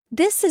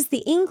This is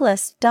the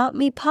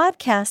Englist.me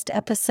podcast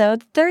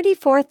episode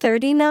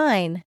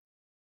 3439.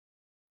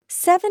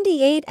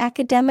 78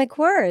 academic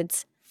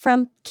words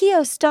from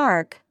Kio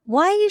Stark,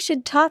 Why You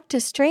Should Talk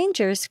to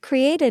Strangers,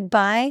 created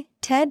by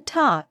TED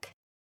Talk.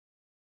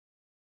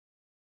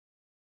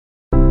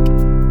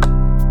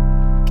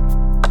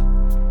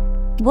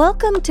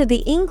 Welcome to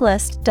the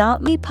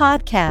Englist.me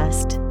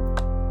podcast.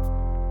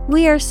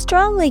 We are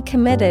strongly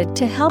committed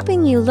to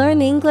helping you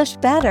learn English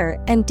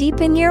better and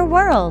deepen your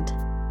world.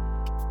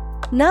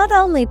 Not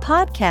only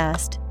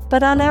podcast,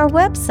 but on our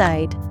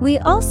website, we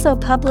also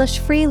publish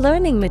free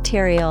learning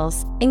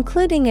materials,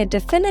 including a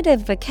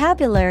definitive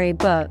vocabulary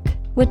book,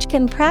 which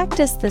can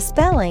practice the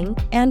spelling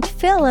and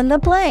fill in the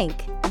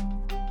blank.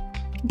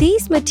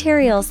 These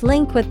materials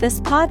link with this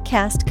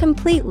podcast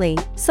completely,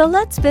 so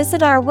let's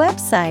visit our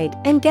website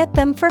and get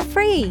them for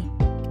free.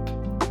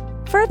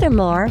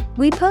 Furthermore,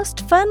 we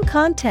post fun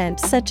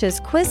content such as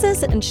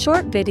quizzes and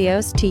short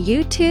videos to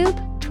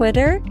YouTube,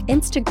 Twitter,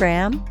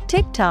 Instagram,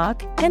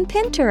 TikTok, and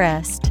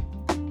Pinterest.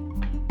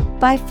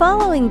 By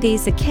following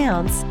these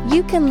accounts,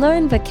 you can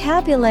learn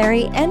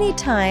vocabulary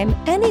anytime,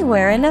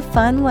 anywhere in a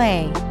fun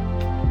way.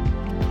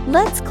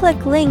 Let's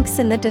click links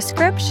in the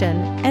description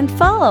and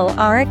follow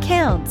our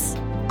accounts.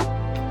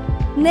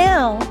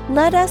 Now,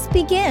 let us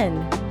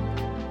begin.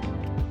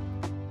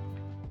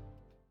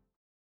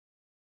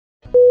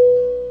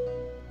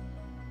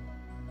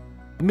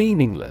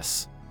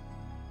 Meaningless.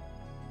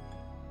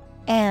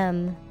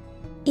 meaningless.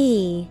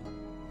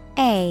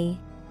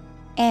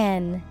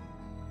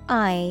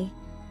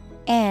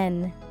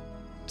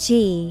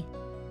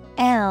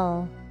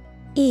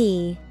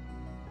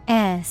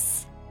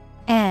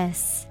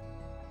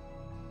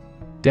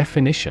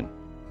 Definition: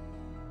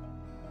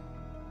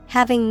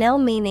 Having no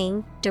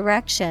meaning,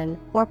 direction,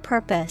 or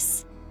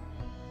purpose.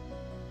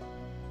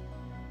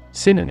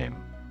 Synonym: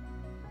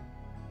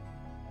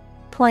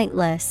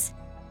 Pointless,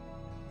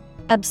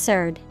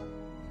 absurd,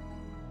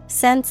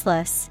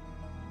 senseless.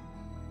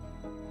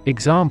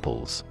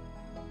 Examples: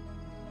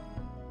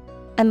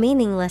 A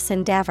meaningless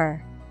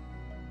endeavor.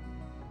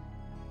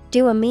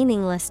 Do a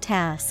meaningless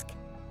task.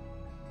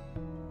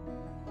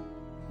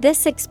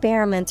 This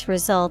experiment's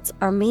results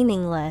are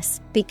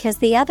meaningless because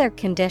the other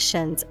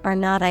conditions are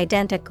not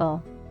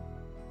identical.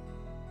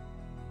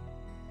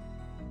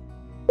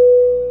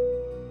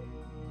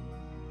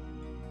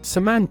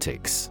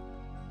 Semantics.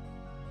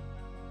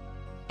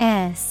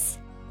 SEMANTICS.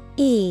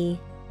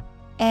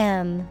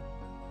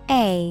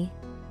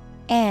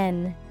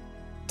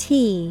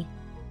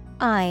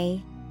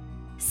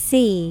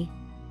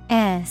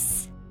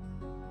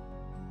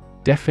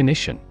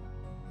 Definition: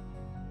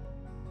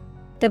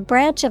 The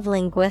branch of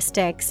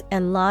linguistics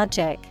and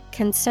logic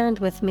concerned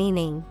with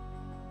meaning.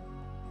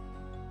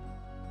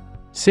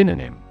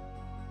 Synonym: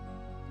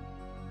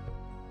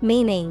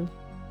 Meaning,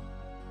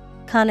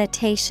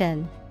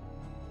 connotation,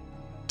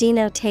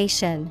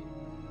 denotation.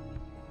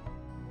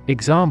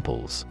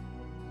 Examples: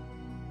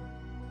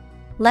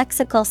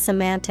 Lexical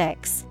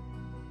semantics.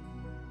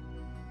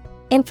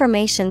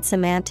 Information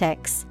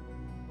semantics.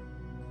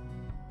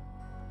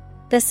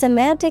 The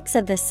semantics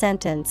of the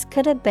sentence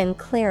could have been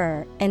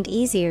clearer and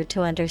easier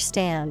to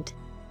understand.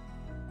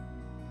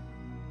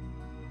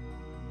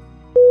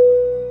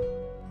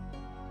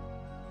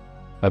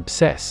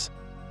 Obsess.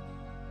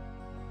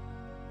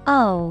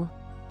 OBSESS.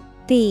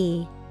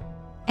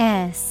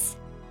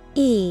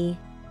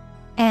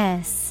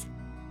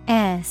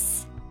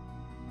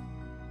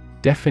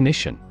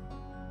 Definition: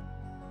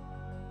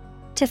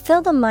 To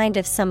fill the mind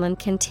of someone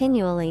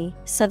continually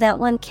so that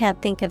one can't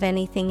think of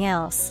anything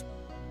else.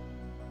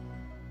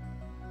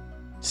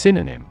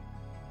 Synonym: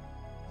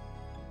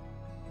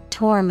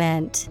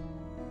 Torment,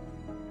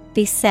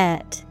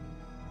 beset,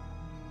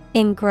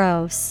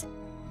 engross.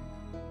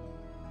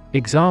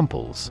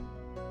 Examples: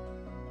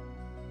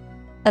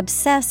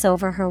 Obsess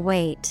over her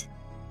weight.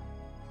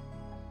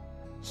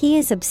 He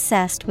is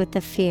obsessed with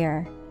the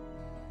fear.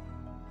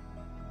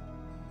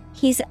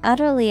 He's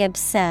utterly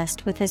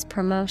obsessed with his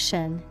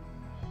promotion.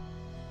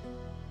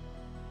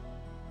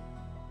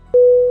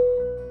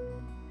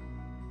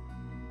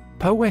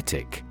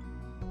 Poetic.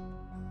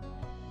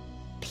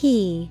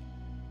 Poetic.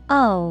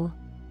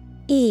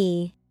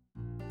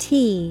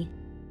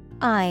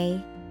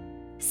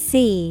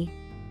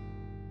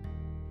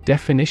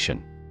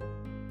 Definition: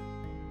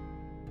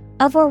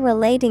 Of or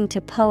relating to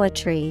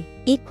poetry,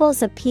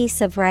 equals a piece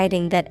of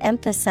writing that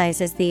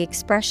emphasizes the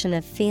expression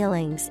of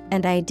feelings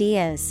and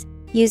ideas,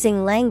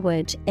 using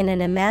language in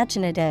an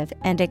imaginative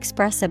and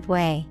expressive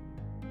way.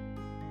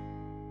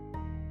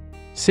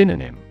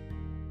 Synonym: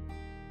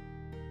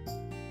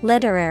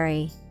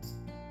 Literary,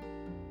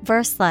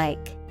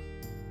 verse-like,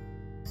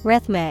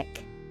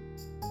 rhythmic.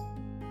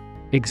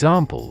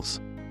 Examples: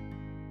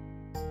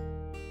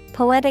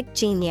 Poetic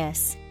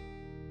genius,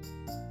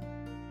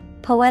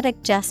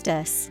 poetic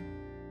justice.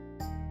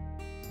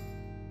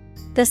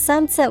 The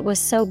sunset was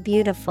so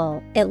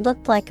beautiful, it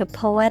looked like a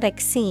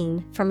poetic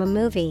scene from a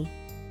movie.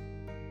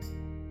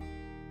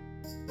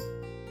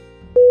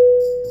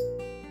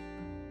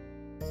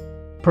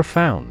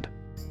 Profound.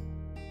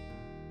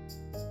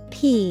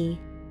 P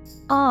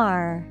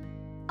R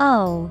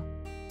O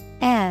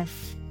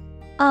F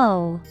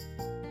O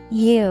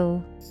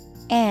U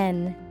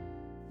N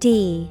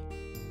D.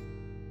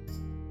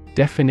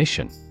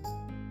 Definition: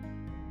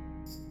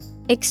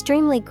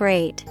 extremely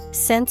great,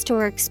 sensed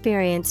or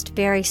experienced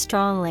very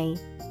strongly,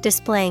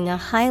 displaying a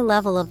high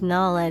level of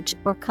knowledge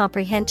or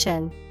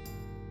comprehension.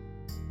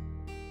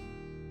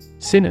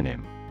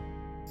 Synonym: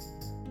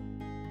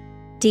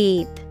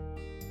 Deep,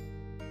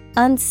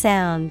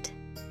 unsound,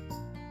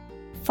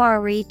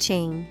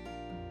 far-reaching.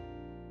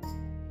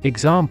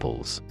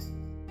 Examples: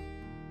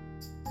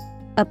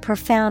 a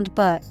profound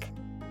book,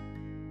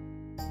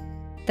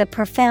 the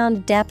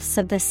profound depths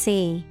of the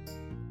sea.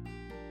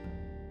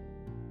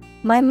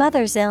 My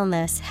mother's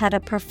illness had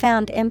a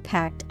profound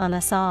impact on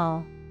us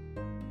all.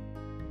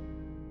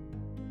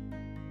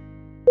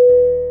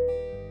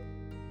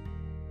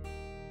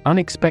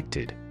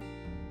 Unexpected.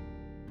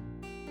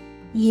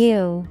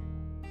 U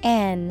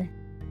N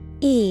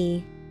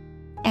E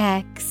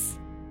X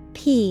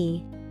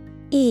P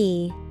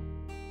E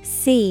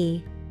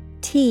C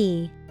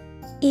T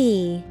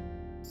E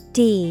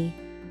D.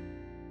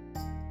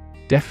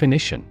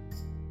 Definition: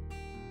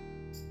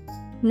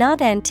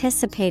 not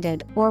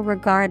anticipated or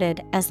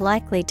regarded as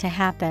likely to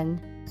happen.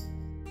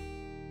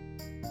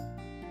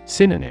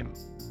 Synonym: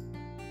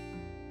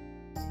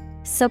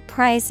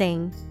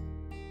 surprising,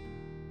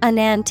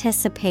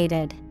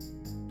 unanticipated,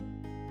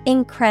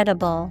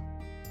 incredible.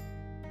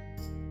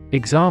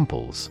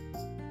 Examples: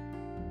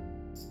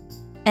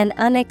 an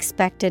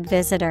unexpected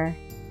visitor,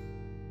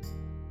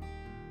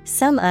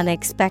 some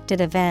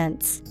unexpected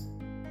events.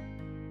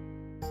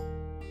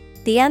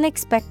 The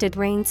unexpected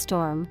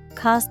rainstorm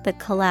caused the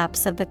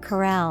collapse of the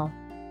corral.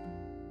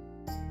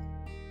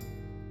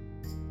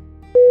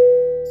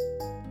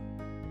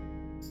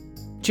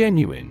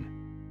 Genuine.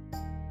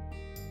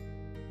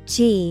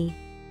 G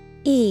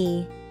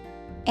E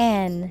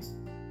N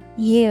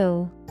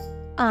U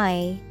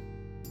I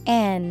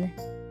N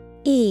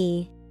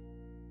E.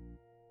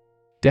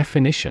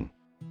 Definition: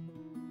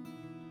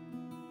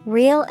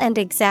 real and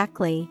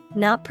exactly,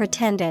 not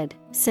pretended,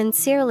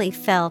 sincerely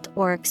felt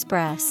or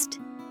expressed.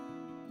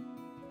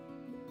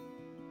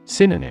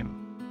 Synonym: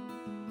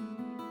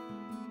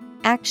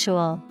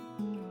 actual,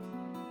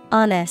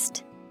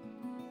 honest,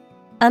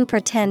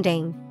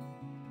 unpretending.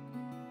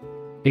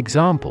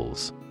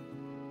 Examples: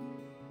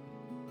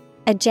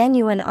 a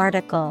genuine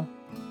article,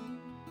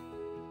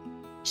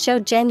 show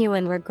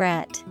genuine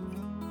regret.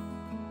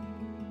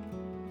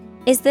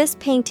 Is this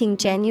painting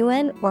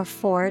genuine or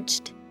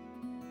forged?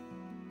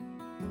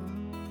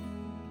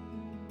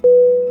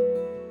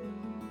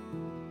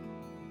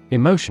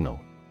 Emotional.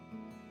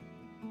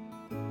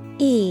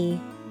 E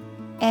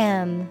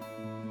M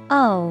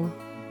O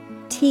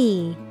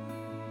T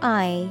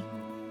I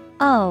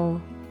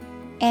O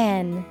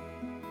N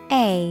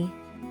A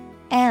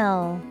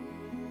L.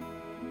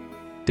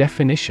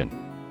 Definition: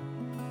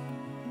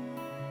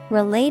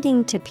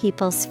 relating to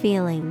people's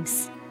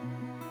feelings.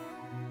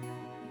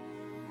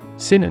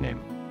 Synonym: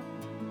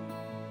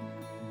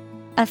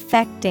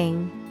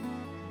 affecting,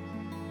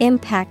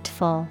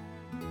 impactful,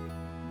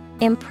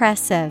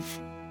 impressive.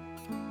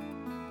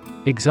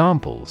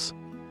 Examples: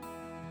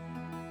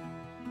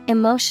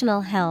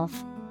 emotional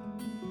health,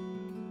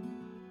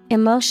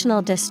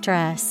 emotional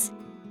distress.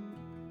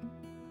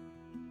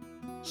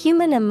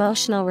 Human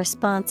emotional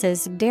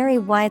responses vary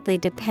widely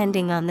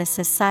depending on the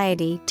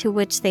society to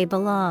which they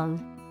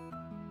belong.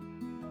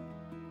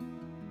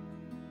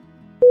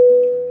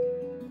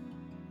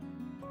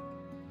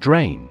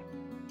 Drain.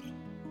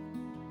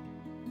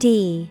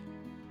 D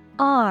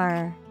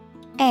R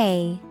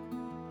A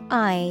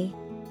I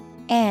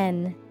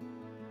N.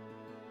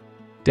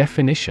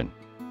 Definition: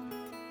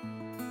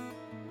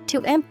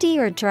 to empty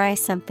or dry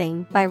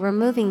something by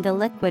removing the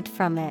liquid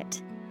from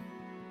it.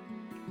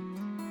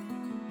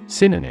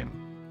 Synonym: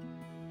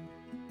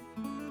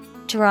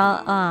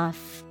 draw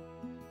off,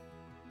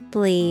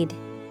 bleed.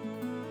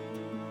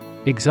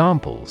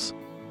 Examples: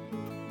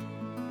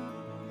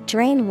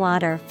 drain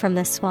water from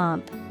the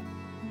swamp,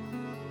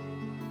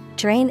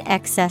 drain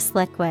excess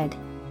liquid.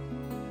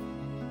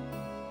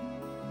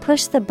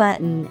 Push the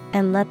button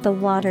and let the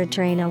water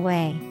drain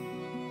away.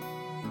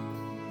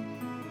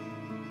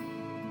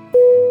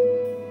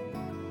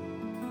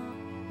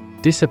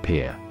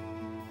 Disappear.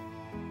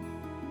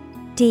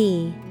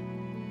 D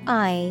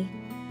I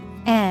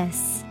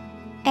S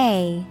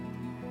A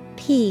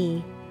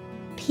P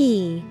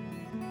P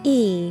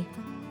E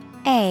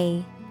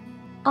A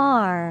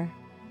R.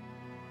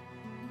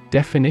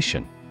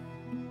 Definition: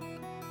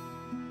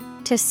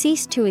 to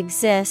cease to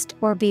exist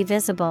or be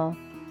visible.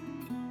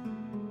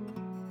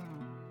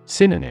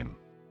 Synonym: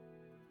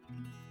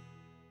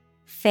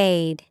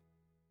 fade,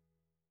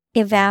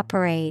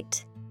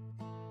 evaporate,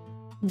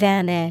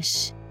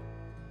 vanish.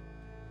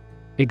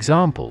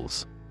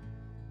 Examples: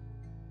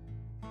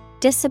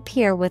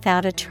 disappear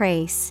without a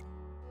trace,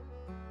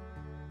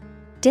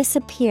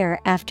 disappear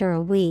after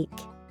a week.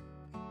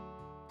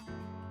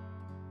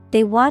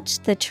 They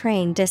watched the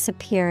train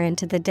disappear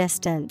into the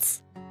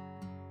distance.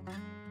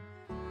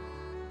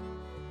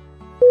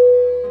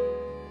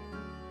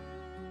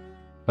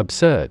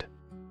 Absurd.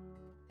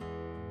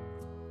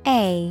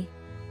 A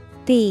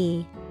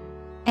B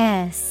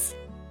S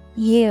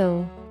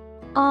U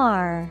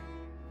R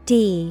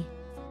D.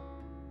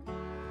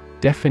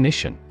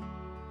 Definition: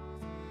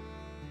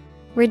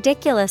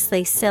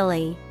 Ridiculously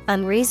silly,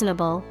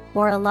 unreasonable,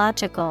 or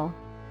illogical.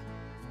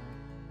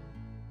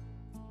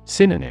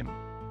 Synonym: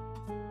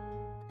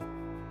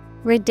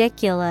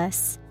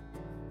 Ridiculous,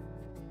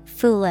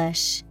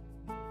 foolish,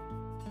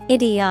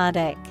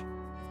 idiotic.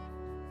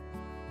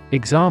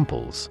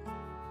 Examples: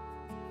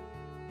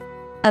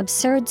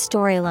 Absurd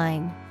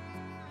storyline.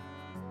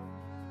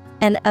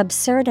 An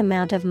absurd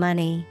amount of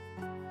money.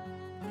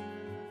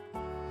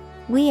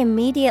 We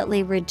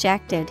immediately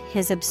rejected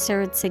his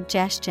absurd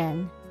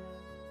suggestion.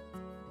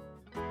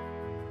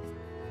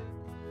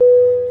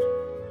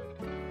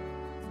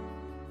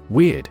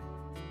 Weird.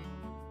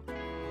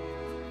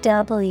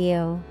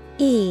 W-E-I-R-D.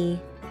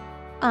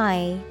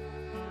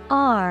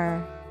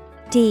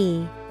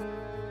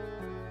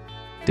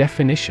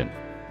 Definition: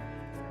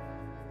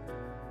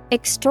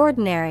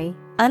 Extraordinary,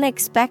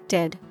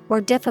 unexpected, or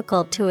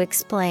difficult to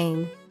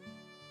explain.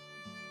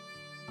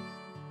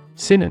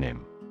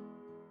 Synonym: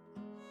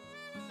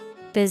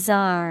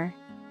 Bizarre,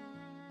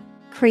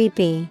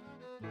 creepy,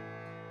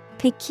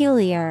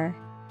 peculiar.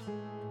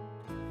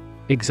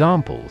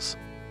 Examples: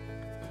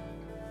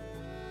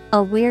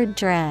 A weird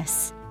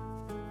dress.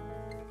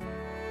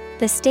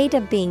 The state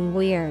of being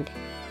weird.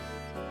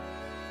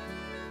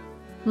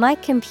 My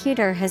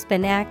computer has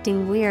been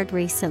acting weird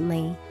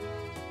recently.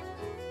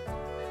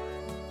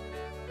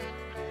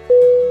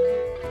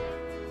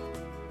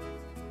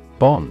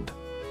 Bond.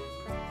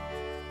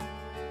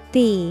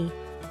 B-O-N-D.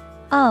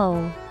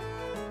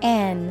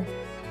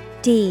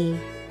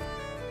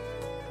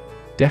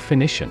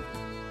 Definition: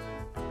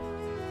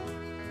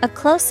 A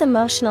close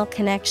emotional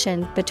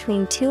connection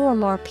between two or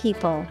more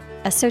people,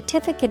 a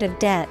certificate of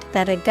debt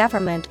that a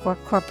government or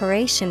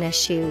corporation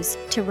issues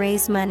to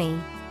raise money.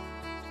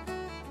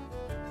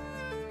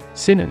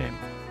 Synonym: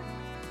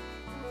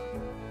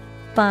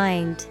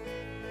 Bind,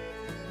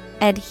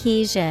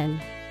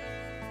 adhesion,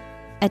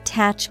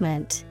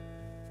 attachment.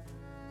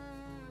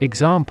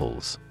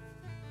 Examples: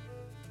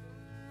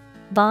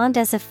 Bond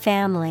as a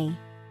family.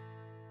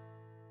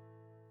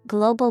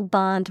 Global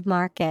bond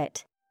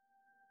market.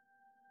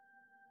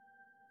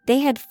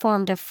 They had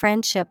formed a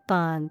friendship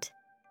bond.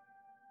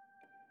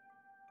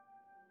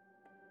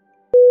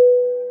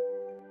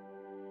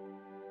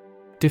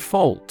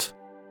 Default.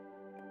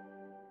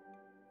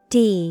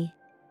 D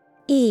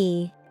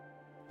E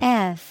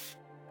F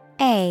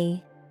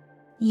A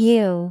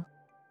U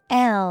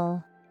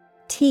L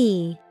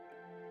T.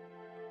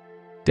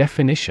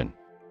 Definition: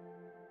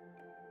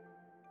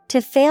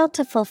 To fail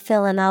to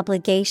fulfill an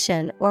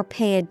obligation or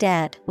pay a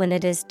debt when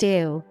it is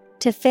due,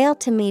 to fail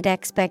to meet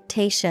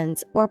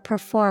expectations or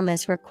perform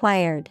as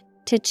required,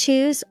 to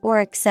choose or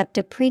accept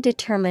a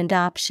predetermined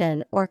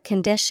option or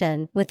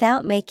condition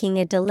without making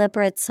a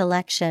deliberate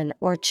selection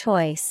or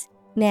choice.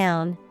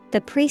 Noun,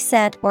 the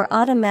preset or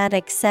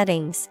automatic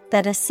settings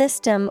that a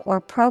system or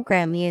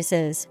program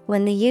uses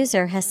when the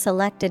user has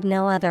selected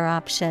no other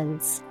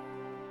options.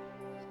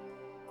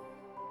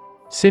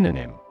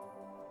 Synonym: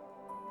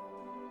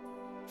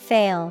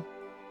 Fail,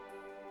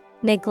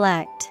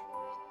 neglect,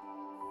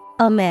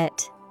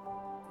 omit.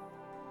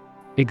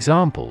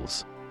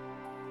 Examples: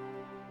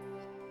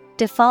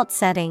 Default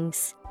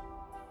settings.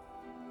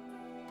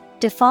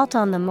 Default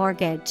on the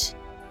mortgage.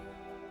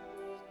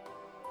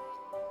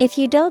 If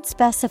you don't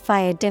specify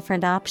a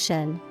different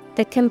option,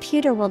 the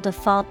computer will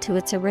default to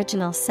its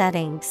original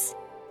settings.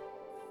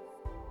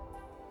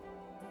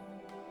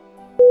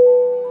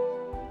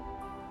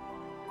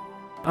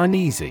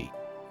 Uneasy.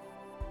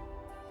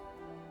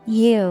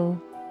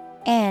 U-N-E-A-S-Y.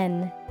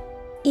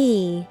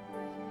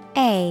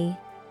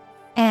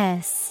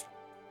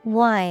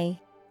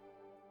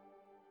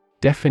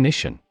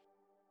 Definition: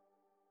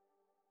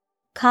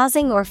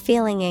 Causing or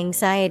feeling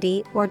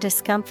anxiety or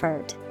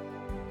discomfort.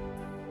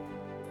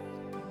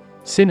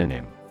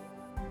 Synonym: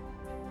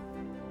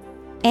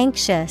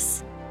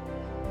 Anxious,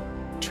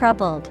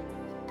 troubled,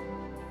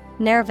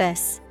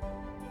 nervous.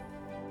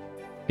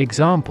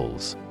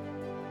 Examples: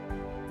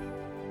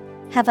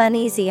 Have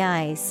uneasy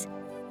eyes.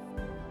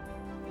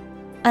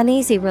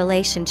 Uneasy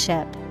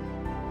relationship.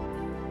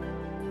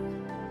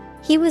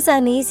 He was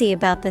uneasy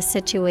about the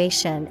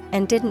situation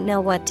and didn't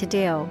know what to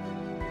do.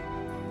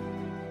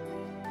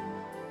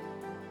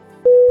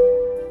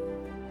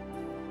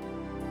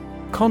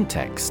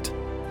 Context.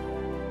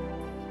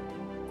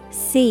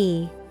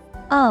 C-O-N-T-E-X-T.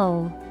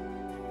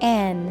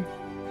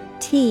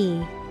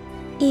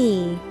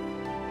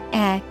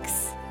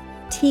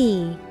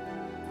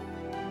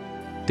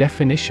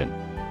 Definition: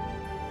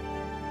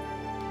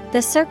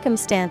 The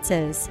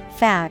circumstances,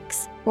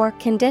 facts, or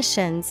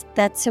conditions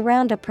that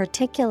surround a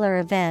particular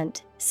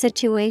event,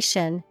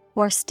 situation,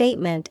 or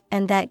statement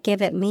and that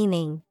give it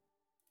meaning.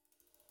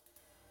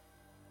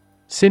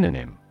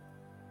 Synonym: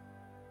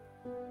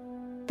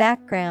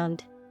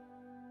 Background,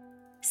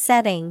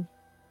 setting,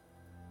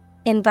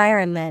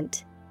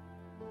 environment.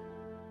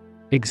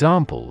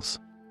 Examples: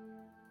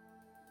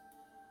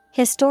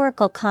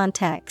 Historical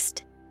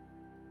context.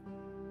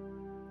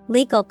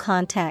 Legal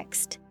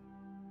context.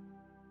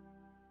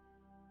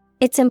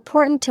 It's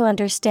important to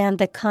understand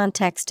the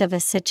context of a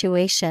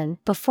situation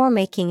before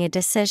making a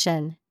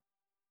decision.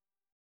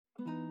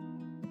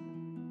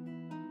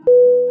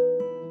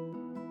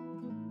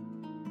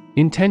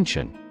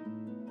 Intention.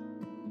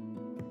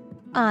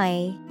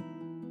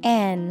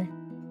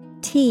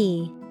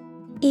 INTENTION.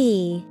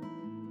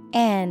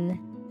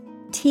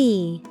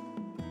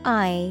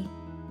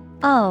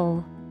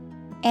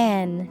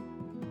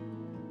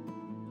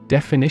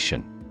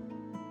 Definition.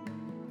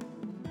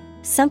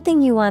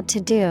 Something you want to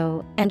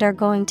do and are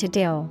going to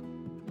do.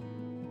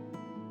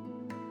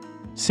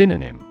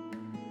 Synonym.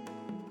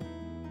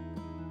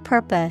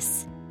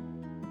 Purpose,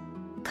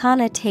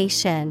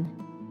 connotation,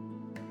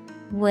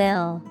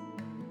 will.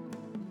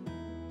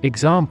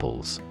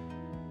 Examples.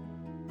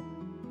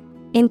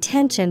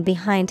 Intention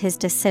behind his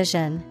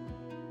decision.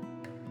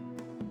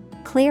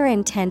 Clear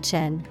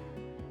intention.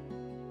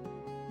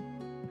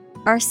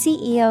 Our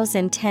CEO's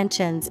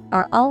intentions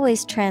are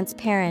always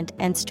transparent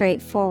and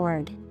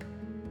straightforward.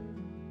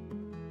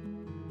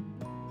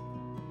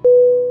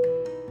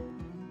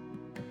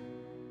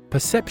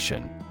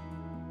 Perception.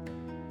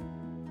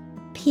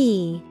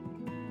 PERCEPTION.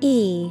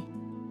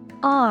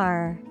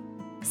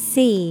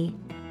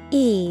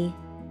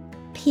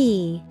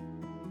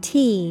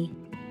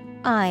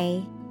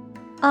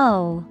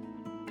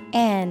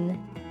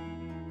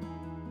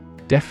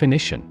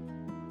 Definition.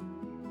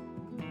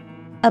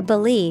 A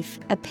belief,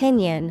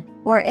 opinion,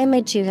 or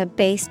image you have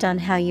based on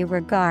how you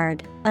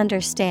regard,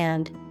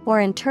 understand, or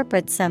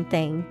interpret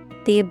something,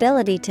 the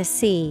ability to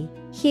see,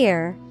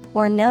 hear,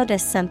 or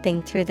notice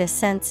something through the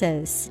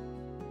senses.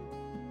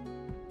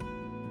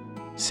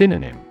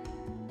 Synonym.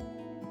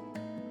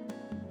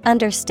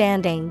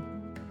 Understanding,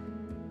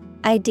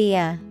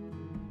 idea,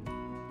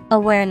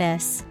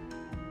 awareness.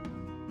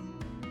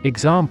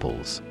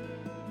 Examples.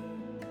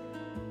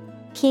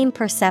 Keen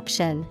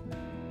perception.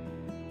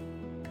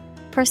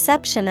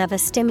 Perception of a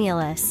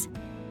stimulus.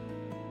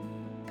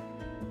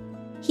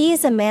 He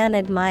is a man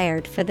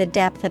admired for the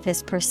depth of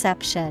his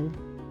perception.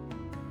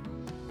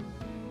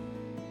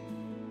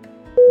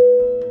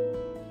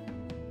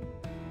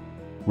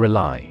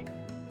 Rely.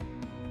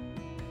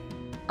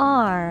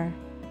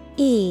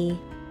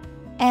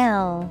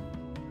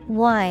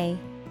 RELY.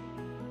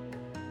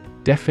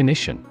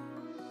 Definition.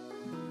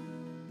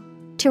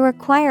 To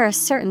require a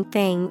certain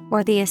thing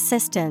or the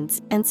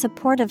assistance and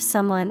support of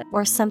someone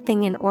or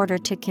something in order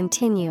to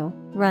continue,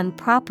 run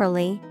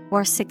properly,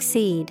 or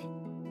succeed.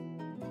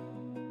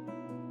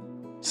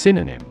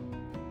 Synonym.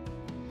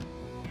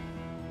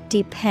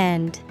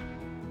 Depend,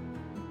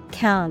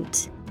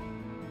 count,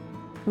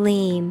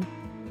 lean.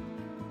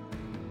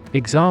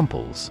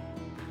 Examples.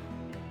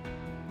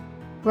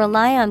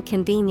 Rely on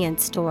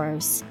convenience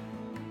stores.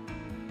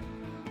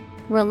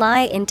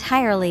 Rely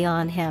entirely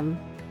on him.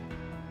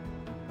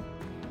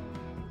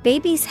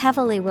 Babies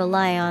heavily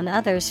rely on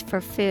others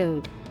for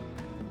food.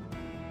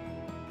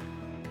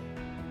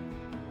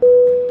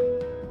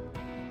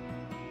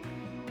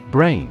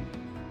 Brain.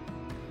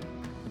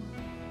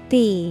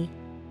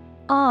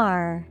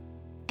 BRAIN.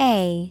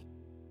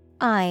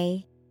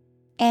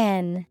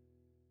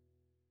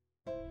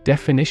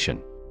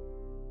 Definition.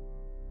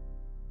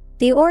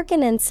 The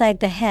organ inside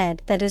the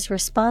head that is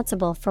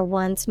responsible for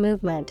one's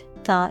movement,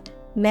 thought,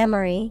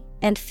 memory,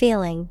 and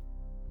feeling.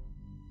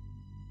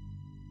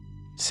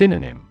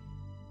 Synonym.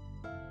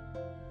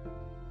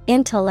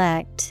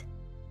 Intellect,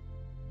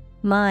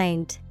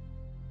 mind,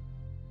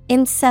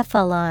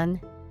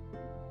 encephalon.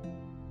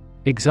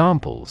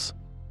 Examples.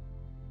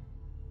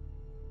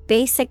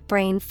 Basic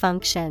brain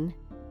function.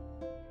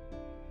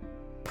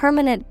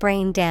 Permanent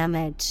brain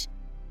damage.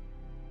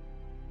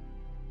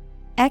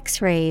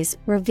 X-rays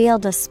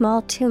revealed a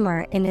small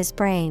tumor in his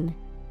brain.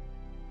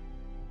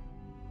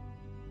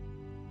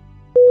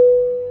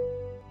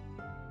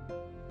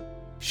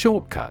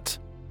 Shortcut.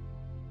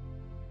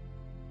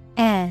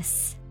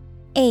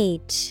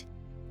 SHORTCUT.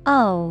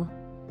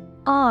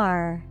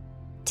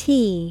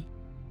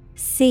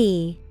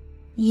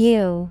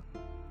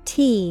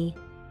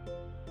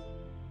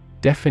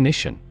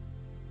 Definition.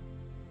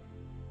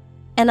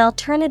 An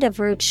alternative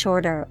route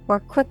shorter or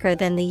quicker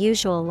than the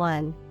usual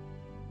one.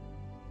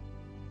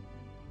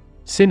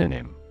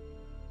 Synonym.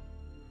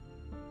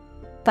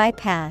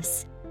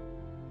 Bypass,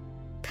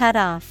 cut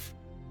off,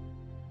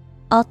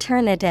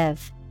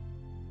 alternative.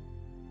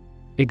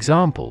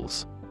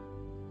 Examples.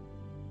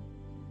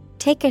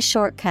 Take a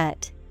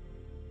shortcut.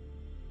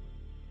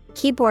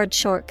 Keyboard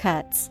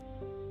shortcuts.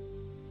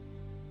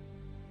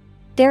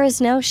 There is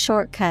no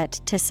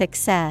shortcut to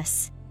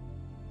success.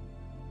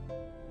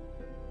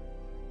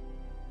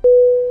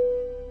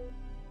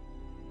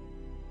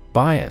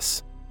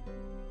 Bias.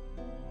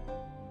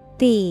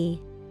 BIAS.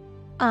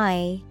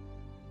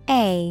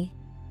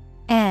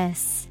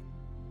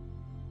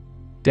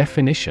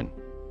 Definition.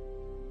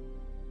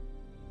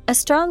 A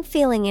strong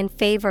feeling in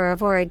favor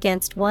of or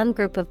against one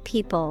group of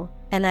people,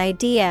 an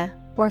idea,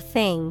 or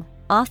thing,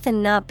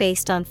 often not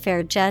based on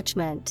fair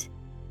judgment.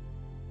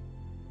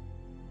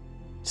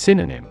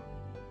 Synonym: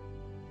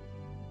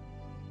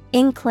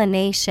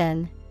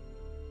 inclination,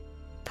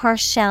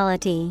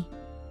 partiality,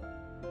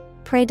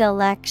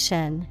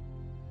 predilection.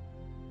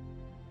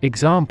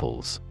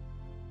 Examples: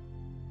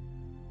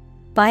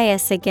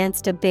 bias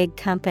against a big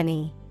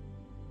company.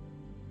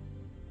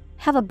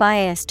 Have a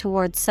bias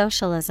towards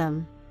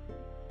socialism.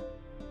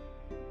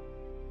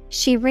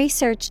 She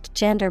researched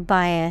gender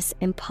bias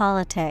in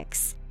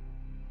politics.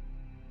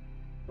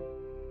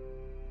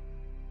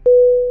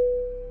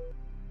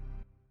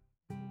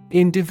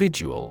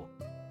 Individual.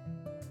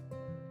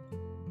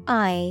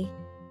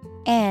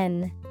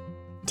 INDIVIDUAL.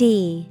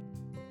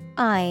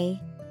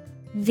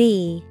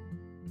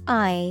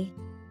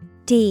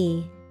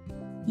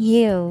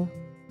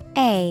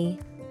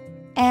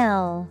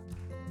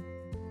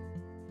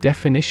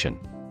 Definition: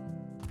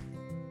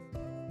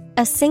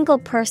 a single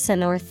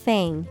person or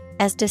thing,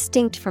 as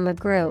distinct from a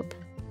group.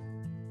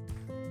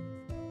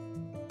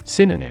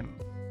 Synonym: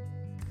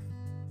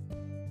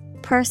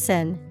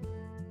 person,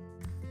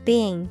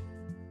 being,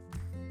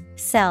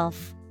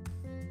 self.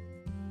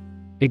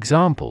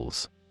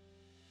 Examples: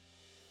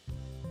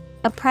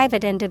 a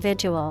private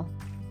individual.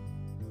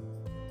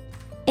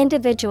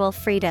 Individual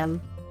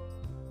freedom.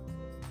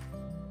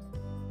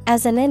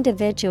 As an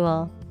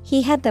individual,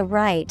 he had the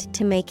right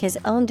to make his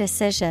own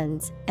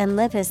decisions and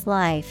live his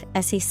life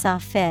as he saw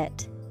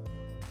fit.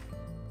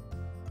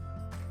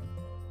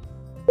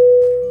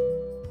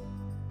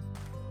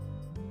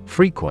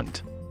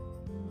 Frequent.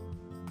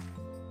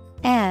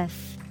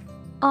 FREQUENT.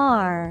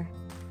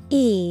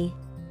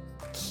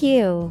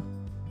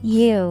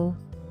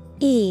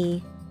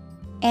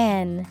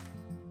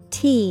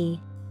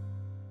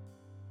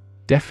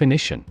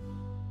 Definition: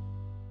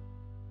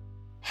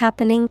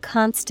 happening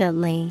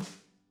constantly.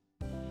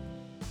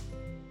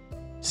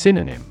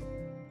 Synonym: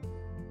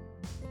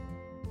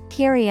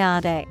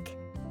 periodic,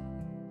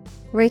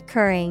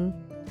 recurring,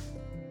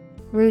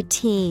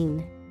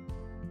 routine.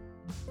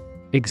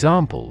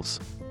 Examples: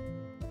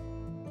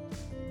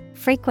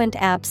 frequent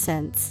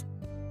absence,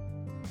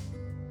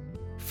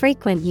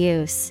 frequent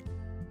use.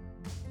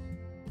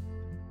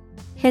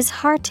 His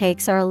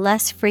heartaches are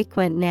less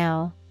frequent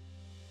now.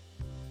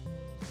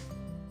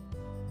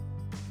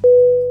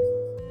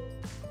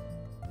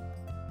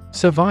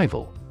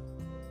 Survival.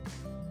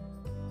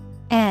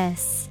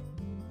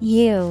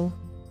 SURVIVAL.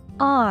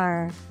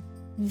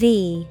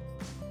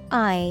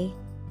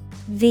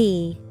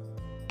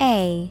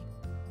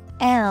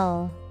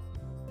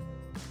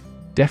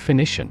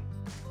 Definition: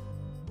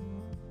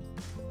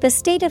 the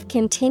state of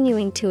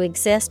continuing to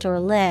exist or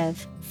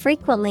live,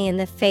 frequently in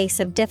the face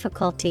of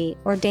difficulty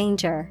or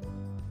danger.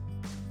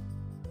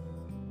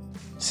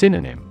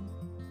 Synonym: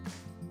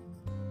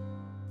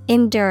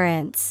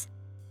 endurance,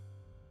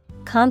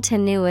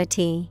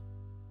 continuity.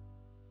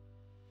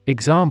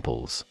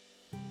 Examples: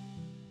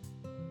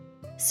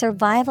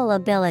 survival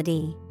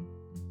ability,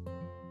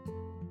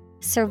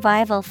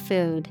 survival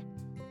food.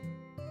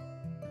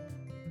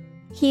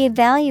 He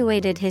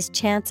evaluated his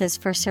chances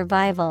for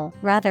survival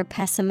rather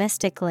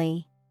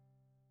pessimistically.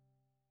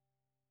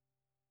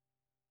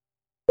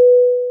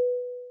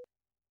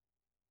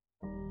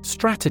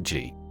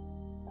 Strategy.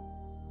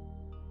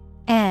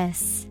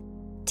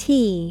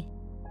 STRATEGY.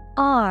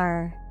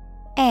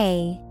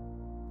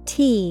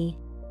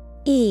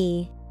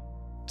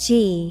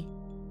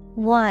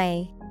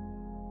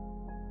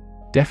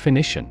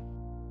 Definition: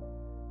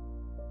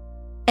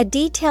 a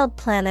detailed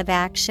plan of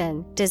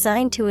action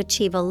designed to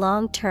achieve a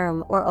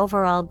long-term or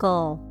overall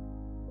goal.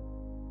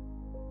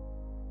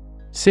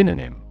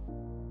 Synonym: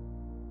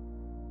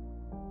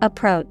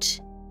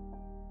 approach,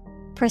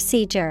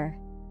 procedure,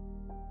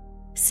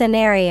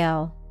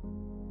 scenario.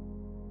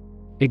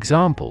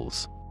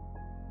 Examples: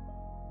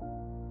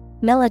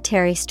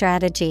 military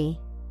strategy.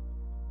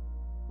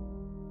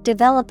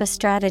 Develop a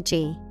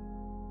strategy.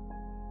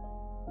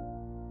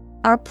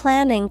 Our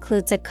plan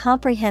includes a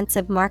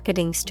comprehensive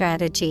marketing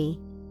strategy.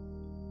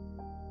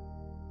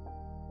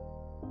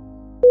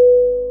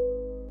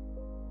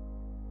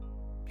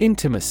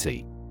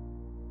 Intimacy.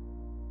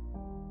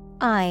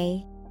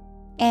 INTIMACY.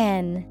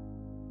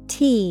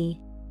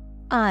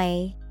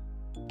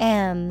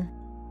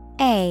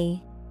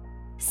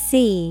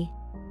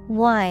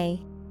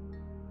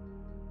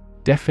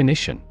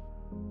 Definition: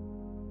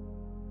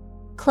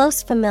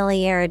 close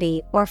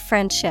familiarity or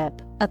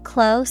friendship, a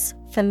close,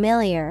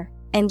 familiar,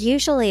 and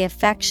usually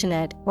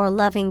affectionate or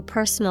loving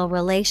personal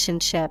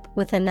relationship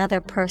with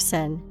another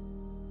person.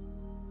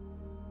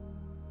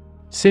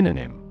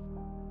 Synonym: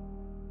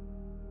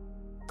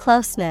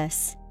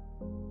 closeness,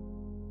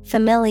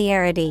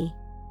 familiarity,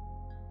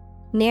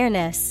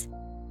 nearness.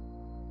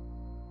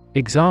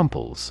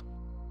 Examples: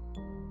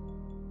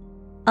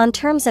 on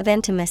terms of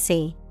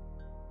intimacy.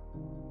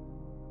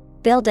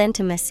 Build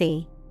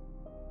intimacy.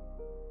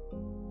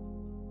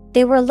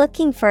 They were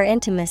looking for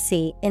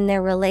intimacy in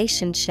their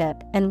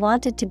relationship and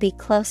wanted to be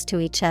close to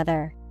each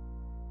other.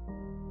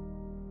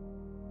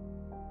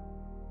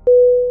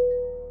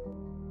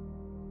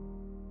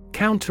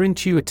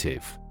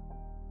 Counterintuitive.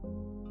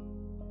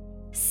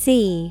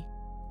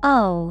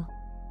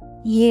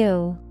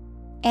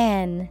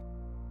 N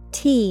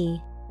T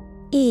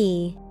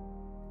E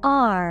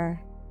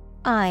R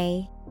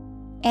I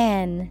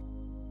N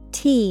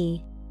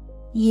T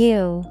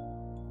U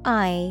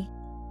I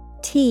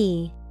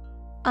T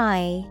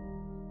I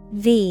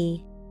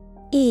V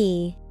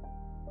E.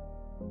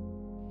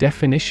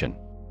 Definition.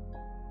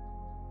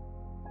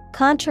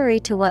 Contrary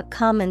to what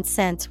common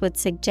sense would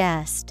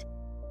suggest.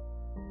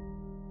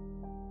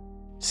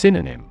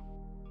 Synonym.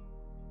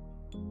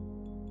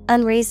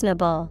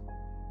 Unreasonable,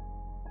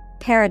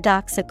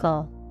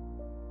 paradoxical,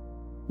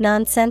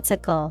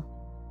 nonsensical.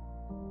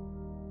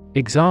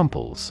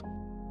 Examples.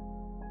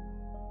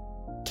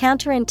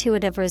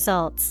 Counterintuitive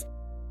results.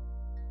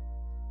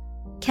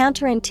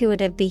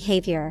 Counterintuitive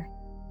behavior.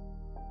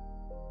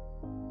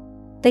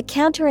 The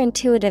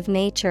counterintuitive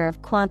nature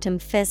of quantum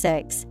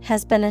physics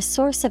has been a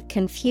source of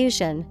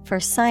confusion for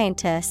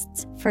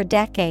scientists for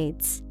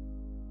decades.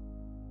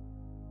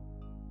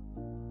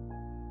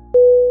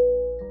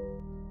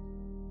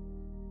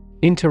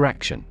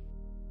 Interaction.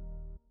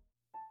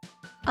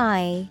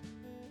 I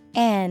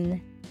N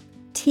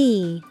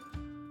T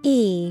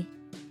E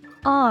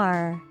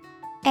R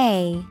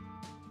A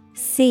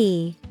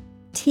C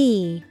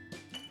T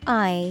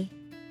I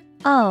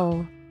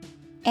O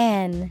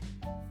N.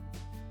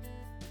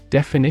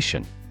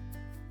 Definition.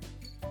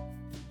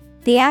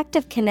 The act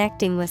of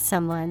connecting with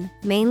someone,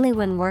 mainly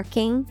when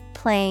working,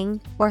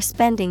 playing, or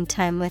spending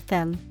time with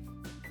them.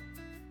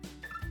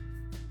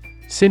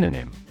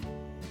 Synonym.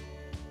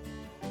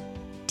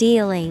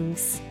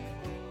 Dealings,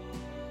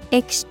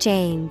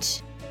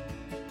 exchange,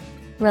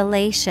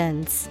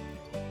 relations.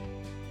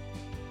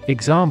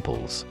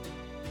 Examples.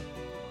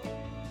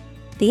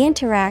 The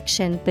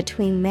interaction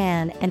between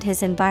man and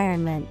his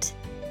environment.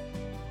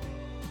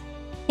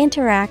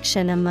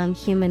 Interaction among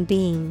human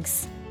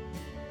beings.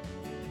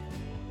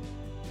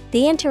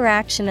 The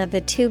interaction of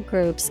the two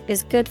groups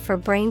is good for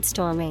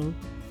brainstorming.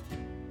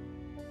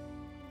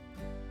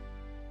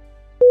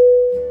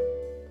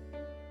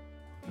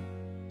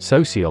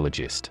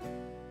 Sociologist.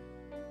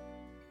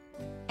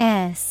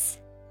 S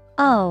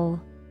O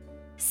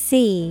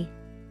C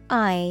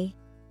I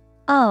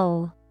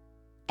O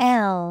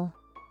L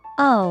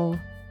O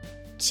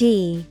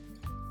G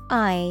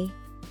I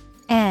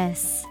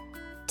S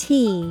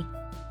T.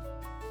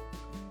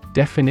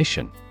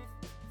 Definition.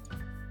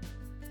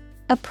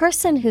 A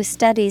person who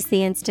studies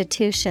the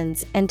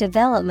institutions and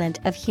development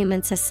of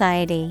human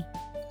society.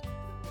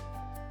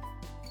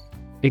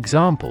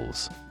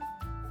 Examples.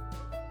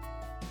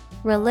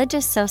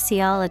 Religious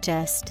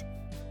sociologist.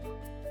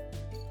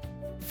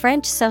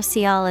 French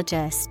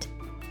sociologist.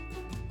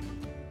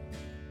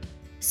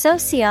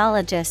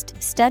 Sociologist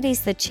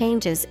studies the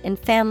changes in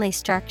family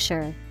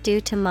structure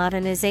due to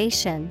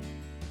modernization.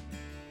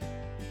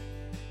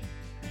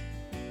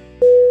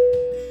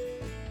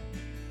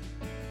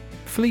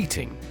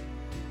 Fleeting.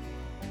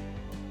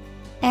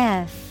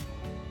 F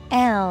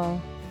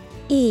L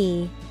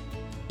E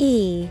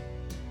E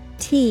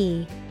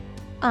T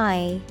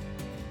I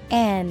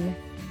N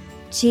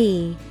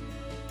G.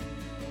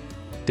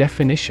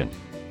 Definition.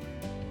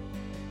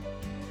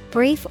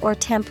 Brief or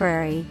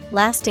temporary,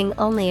 lasting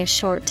only a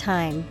short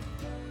time.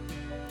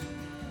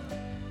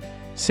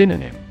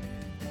 Synonym.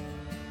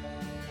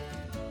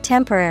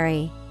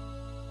 Temporary,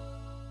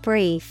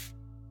 brief,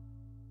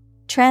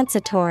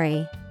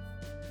 transitory.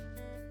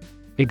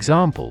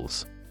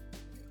 Examples.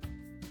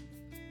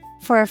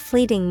 For a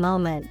fleeting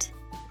moment.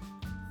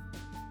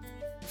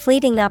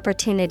 Fleeting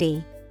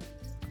opportunity.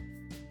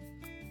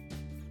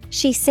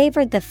 She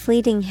savored the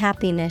fleeting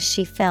happiness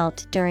she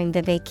felt during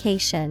the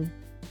vacation.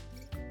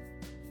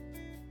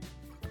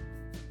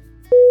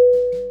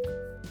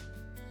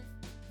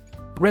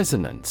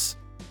 Resonance.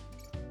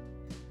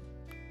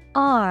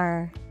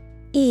 R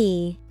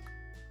E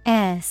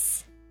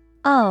S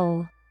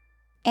O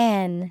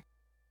N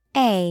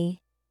A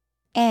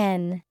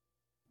N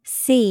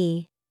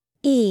C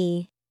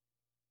E.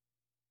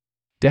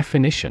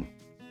 Definition.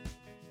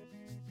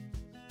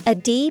 A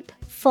deep,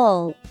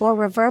 full, or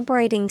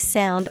reverberating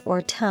sound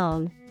or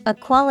tone, a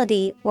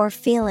quality or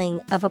feeling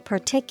of a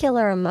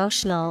particular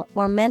emotional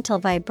or mental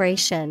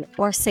vibration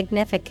or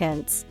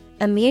significance,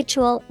 a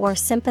mutual or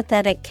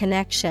sympathetic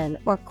connection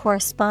or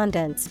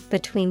correspondence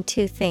between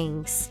two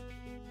things.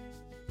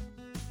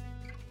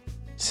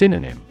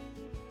 Synonym.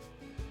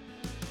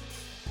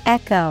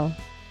 Echo,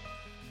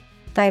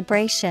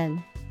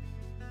 vibration,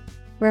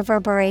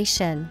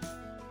 reverberation.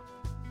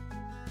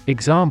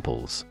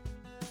 Examples.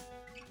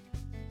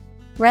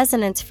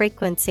 Resonance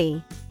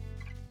frequency.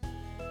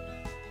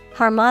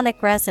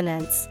 Harmonic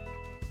resonance.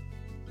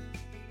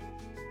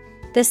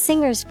 The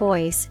singer's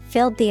voice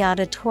filled the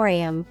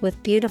auditorium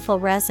with beautiful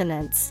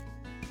resonance.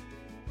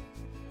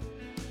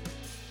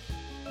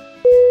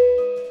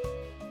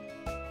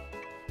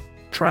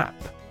 Trap.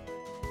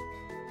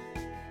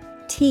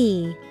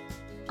 T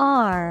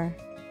R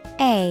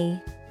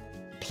A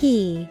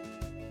P.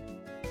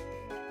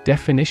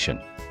 Definition.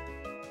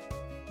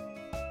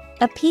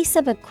 A piece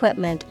of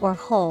equipment or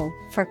hole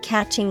for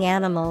catching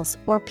animals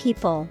or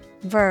people.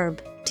 Verb,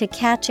 to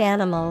catch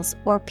animals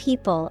or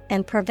people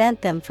and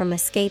prevent them from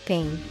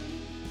escaping.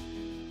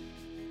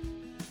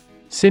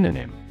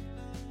 Synonym: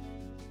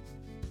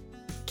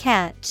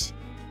 Catch,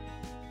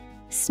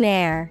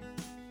 snare,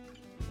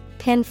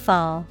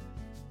 pinfall.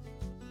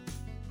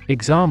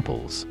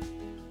 Examples: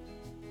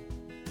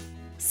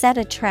 Set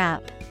a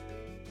trap.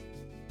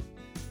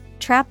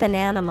 Trap an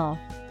animal.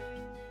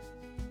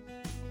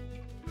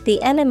 The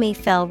enemy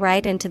fell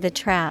right into the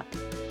trap.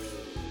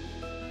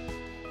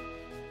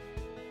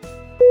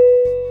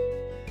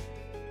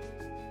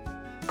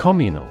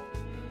 Communal.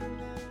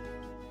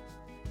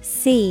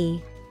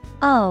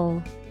 C-O-M-M-U-N-A-L.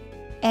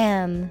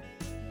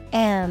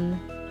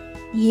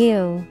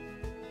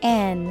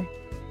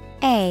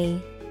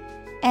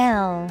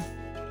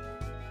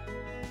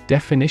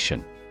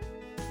 Definition: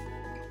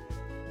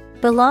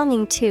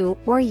 belonging to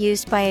or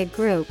used by a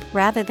group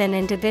rather than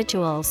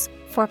individuals,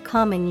 for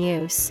common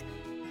use.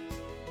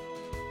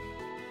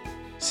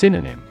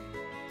 Synonym: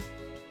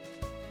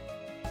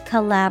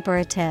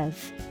 Collaborative,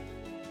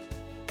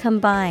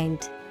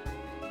 combined,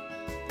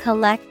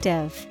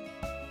 collective.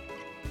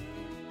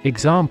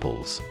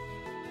 Examples: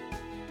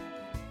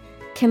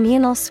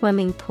 communal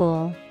swimming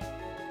pool.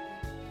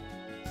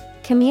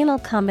 Communal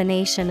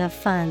combination of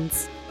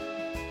funds.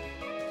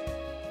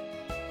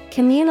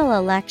 Communal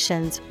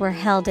elections were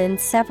held in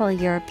several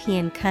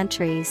European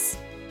countries.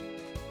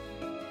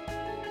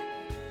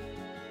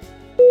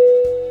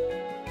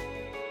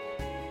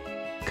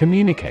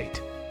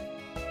 Communicate.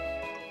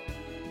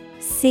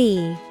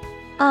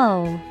 C-O-M-M-U-N-I-C-A-T-E.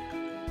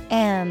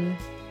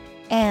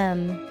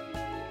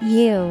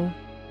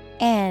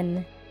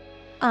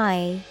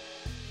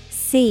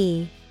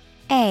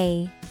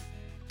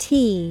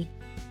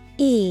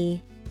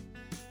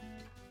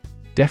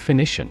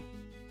 Definition: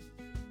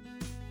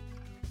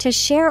 to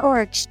share or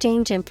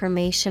exchange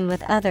information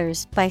with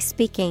others by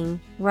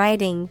speaking,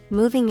 writing,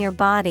 moving your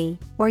body,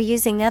 or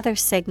using other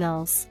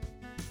signals.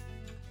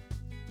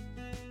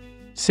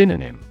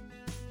 Synonym: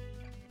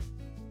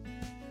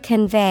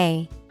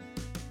 convey,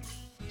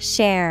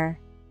 share,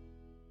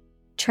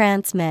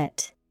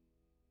 transmit.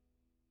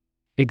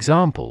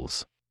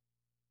 Examples: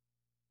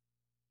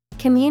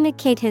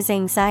 communicate his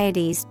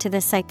anxieties to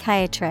the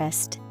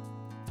psychiatrist.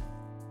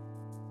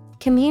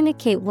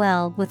 Communicate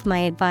well with my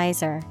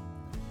advisor.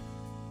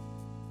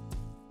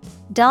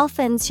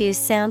 Dolphins use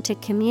sound to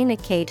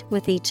communicate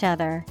with each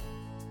other.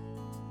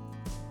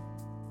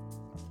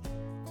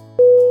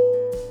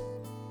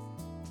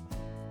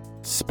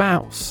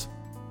 Spouse.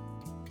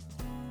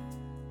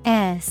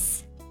 S-P-O-U-S-E.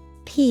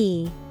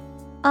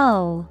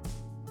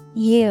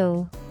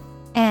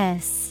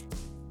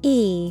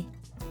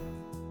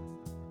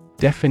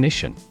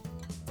 Definition: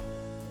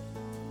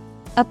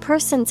 a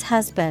person's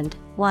husband,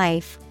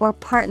 wife, or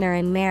partner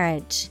in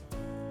marriage.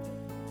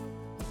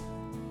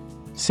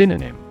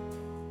 Synonym: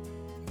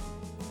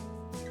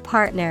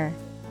 partner,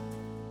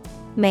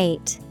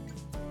 mate,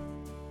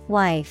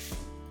 wife.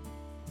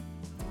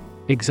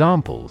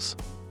 Examples: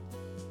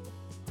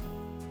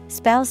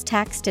 spouse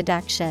tax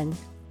deduction.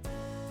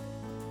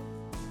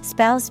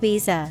 Spouse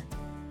visa.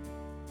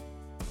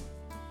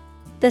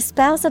 The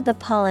spouse of the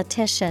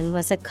politician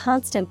was a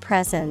constant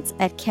presence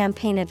at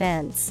campaign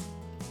events.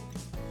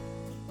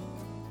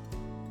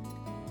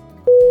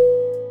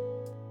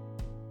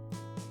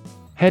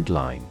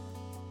 Headline.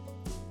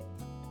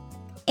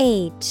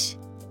 H-E-A-D-L-I-N-E.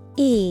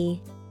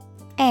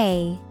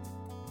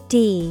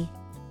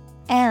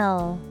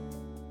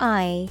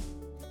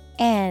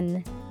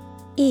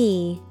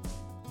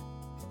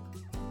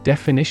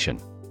 Definition: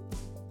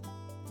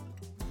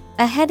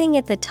 a heading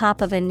at the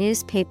top of a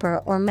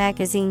newspaper or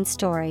magazine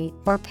story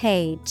or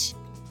page.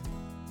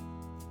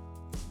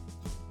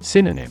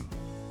 Synonym: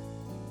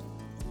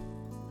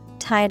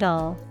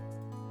 title,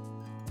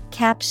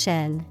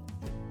 caption.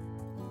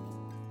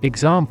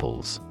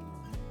 Examples: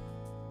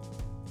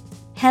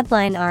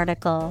 headline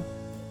article,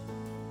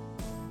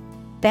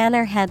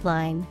 banner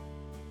headline.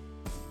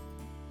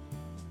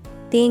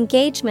 The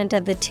engagement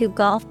of the two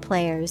golf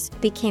players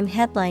became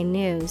headline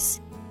news.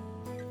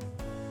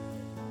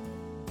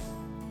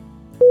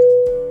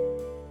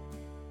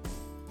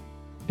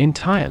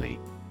 Entirely.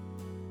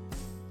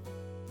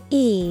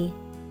 E-N-T-I-R-E-L-Y.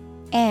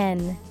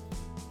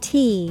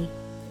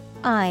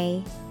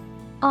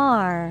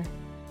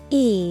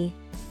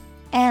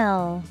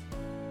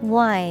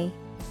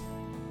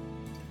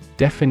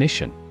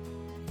 Definition: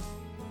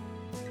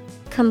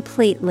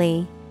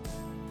 completely.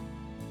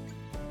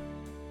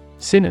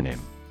 Synonym: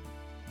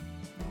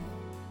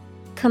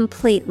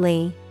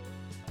 completely,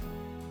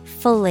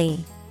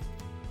 fully,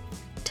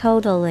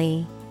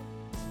 totally.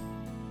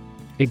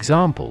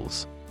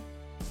 Examples: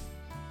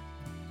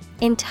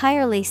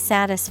 entirely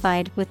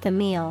satisfied with the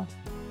meal.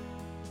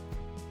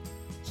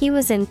 He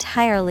was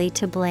entirely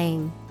to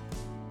blame.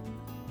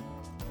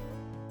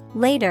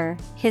 Later,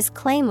 his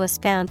claim was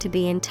found to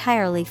be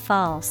entirely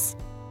false.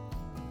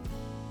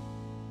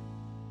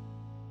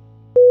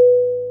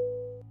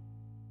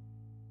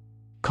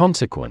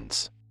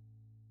 Consequence.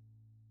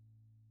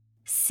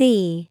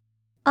 C-O-N-S-E-Q-U-E-ncE.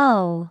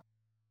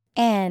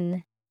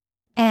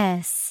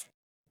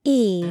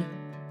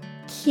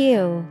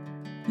 Q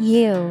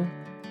U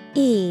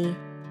E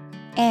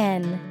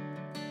N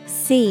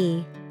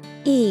C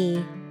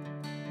E.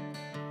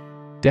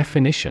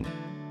 Definition: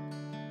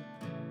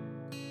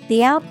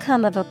 The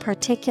outcome of a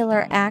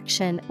particular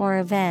action or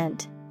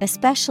event,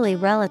 especially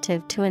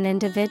relative to an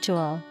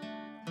individual.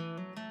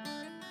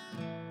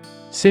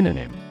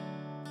 Synonym: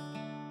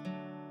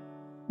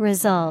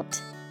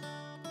 Result,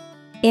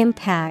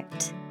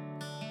 impact,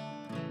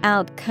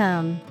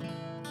 outcome.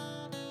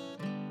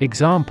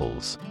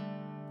 Examples: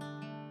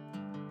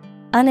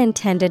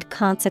 Unintended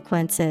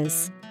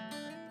consequences.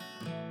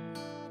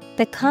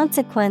 The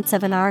consequence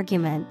of an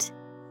argument.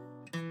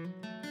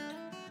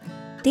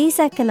 These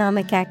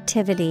economic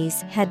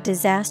activities had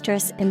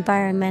disastrous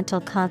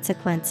environmental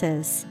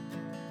consequences.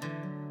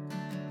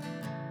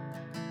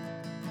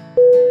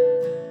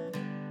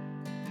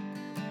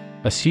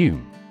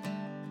 Assume.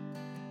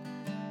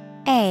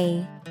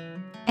 A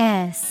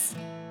S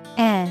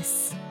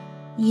S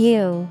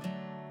U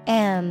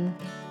M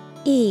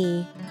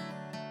E.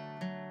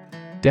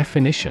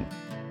 Definition: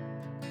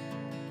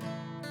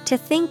 To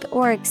think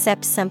or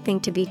accept something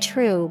to be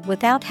true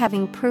without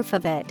having proof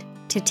of it,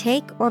 to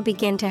take or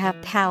begin to have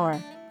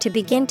power, to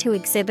begin to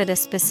exhibit a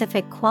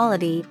specific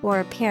quality or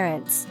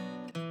appearance.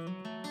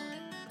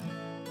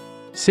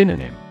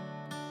 Synonym: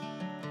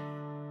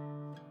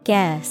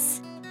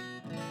 Guess,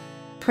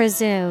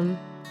 presume,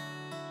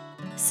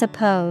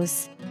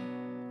 suppose.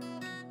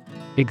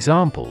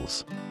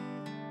 Examples: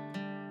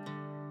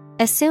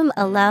 Assume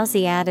a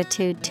lousy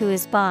attitude to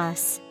his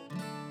boss.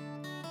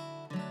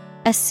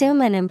 Assume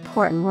an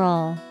important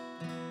role.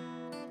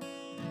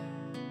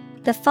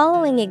 The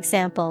following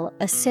example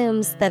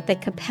assumes that the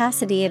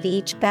capacity of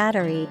each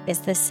battery is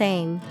the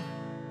same.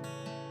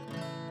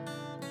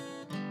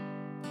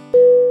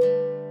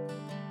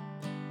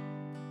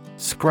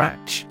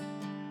 Scratch.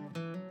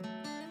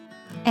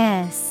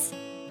 S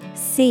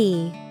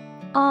C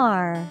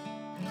R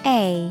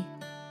A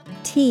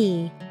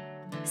T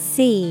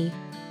C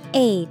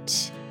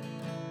H.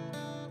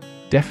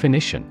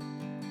 Definition: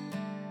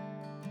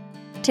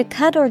 To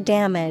cut or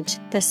damage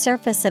the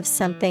surface of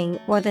something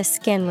or the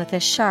skin with a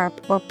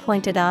sharp or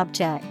pointed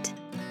object.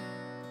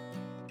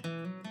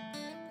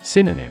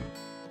 Synonym: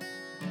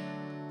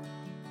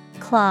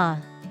 Claw,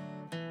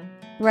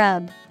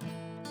 rub,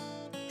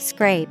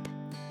 scrape.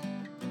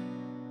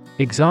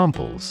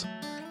 Examples: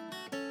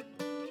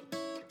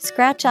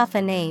 Scratch off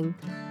a name.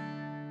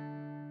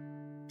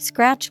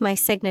 Scratch my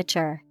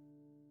signature.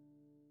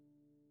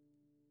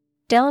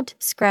 Don't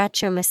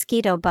scratch your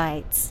mosquito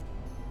bites.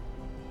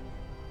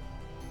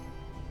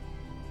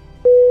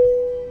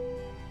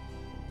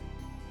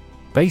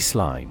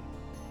 Baseline.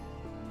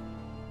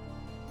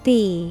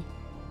 B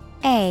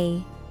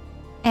A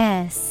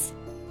S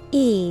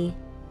E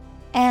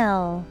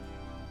L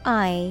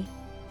I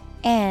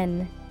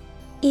N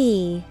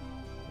E.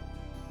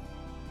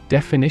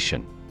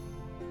 Definition: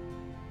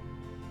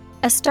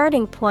 A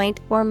starting point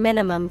or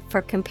minimum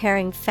for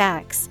comparing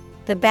facts,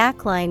 the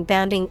backline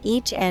bounding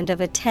each end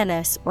of a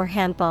tennis or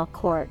handball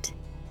court.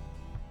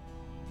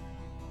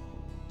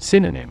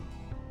 Synonym: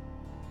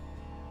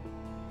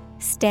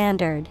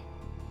 Standard,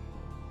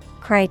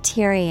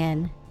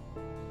 criterion.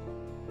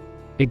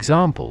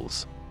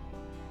 Examples: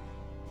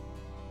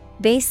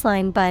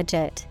 Baseline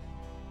budget.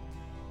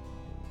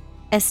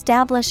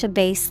 Establish a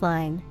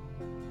baseline.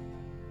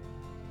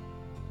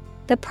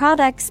 The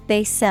products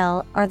they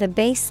sell are the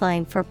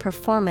baseline for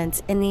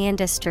performance in the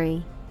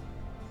industry.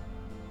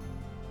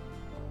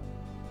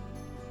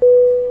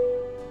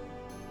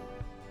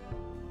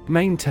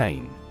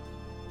 Maintain.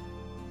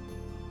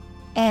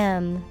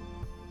 M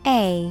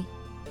A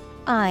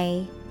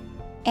I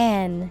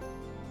N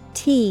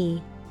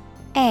T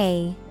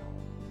A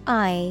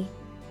I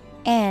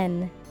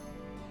N.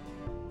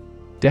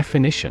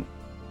 Definition: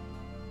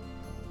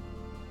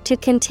 To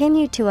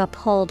continue to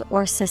uphold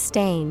or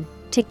sustain,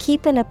 to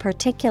keep in a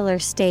particular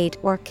state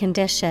or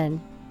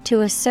condition,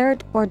 to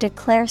assert or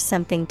declare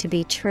something to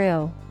be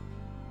true.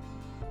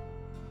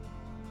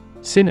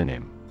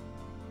 Synonym: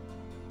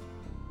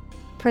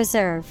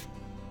 Preserve,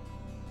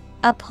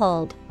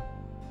 uphold,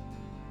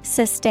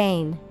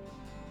 sustain.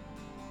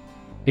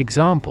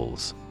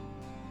 Examples: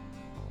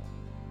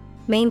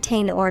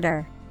 Maintain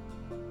order.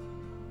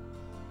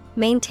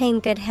 Maintain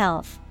good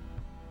health.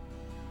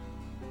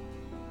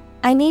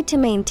 I need to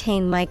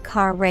maintain my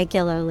car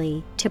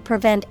regularly to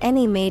prevent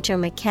any major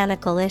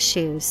mechanical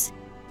issues.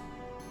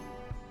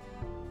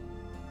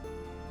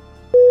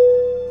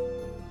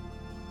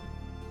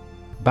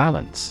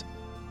 Balance.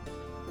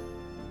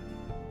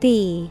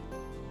 B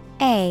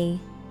A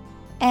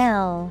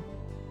L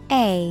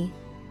A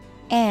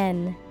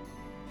N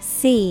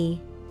C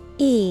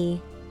E.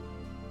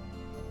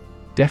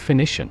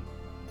 Definition: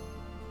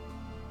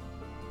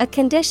 A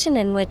condition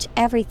in which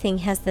everything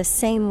has the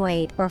same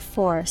weight or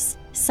force,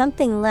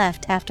 something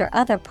left after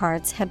other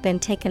parts have been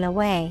taken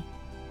away.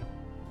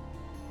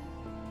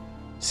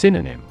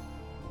 Synonym: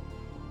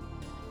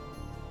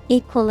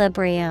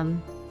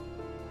 Equilibrium,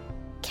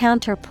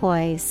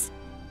 counterpoise,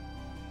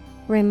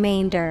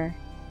 remainder.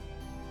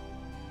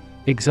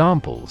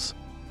 Examples: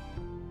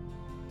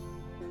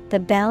 the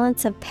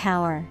balance of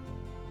power.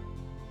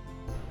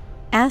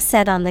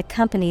 Asset on the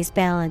company's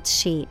balance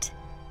sheet.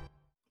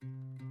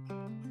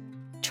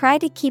 Try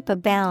to keep a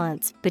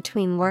balance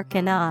between work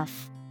and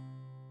off.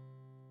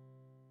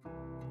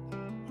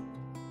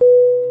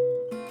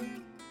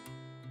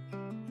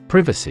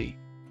 Privacy.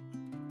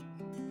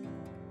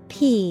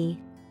 Privacy.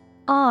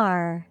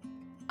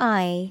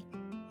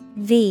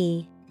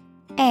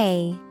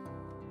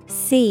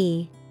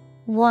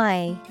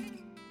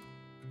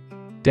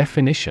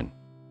 Definition.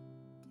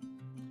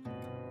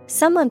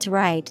 Someone's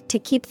right to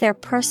keep their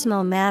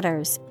personal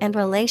matters and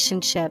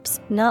relationships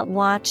not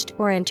watched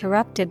or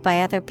interrupted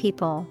by other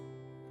people.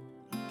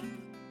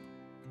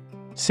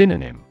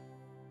 Synonym.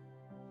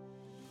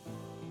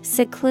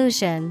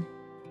 Seclusion,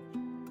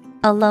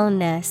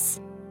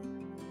 aloneness,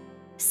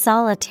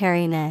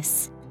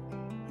 solitariness.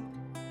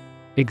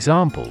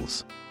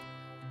 Examples.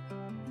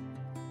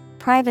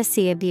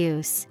 Privacy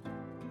abuse.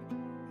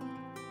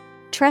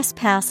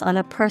 Trespass on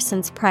a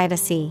person's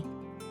privacy.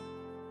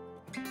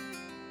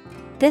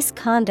 This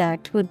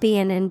conduct would be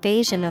an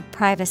invasion of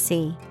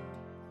privacy.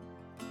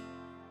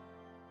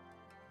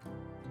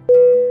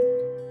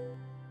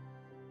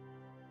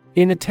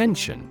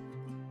 Inattention.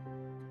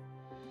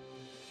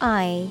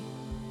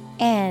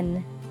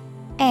 Inattention.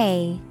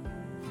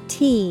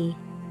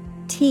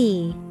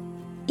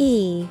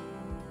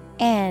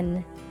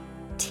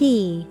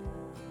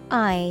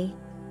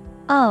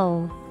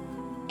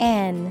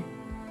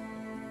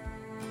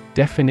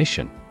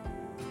 Definition.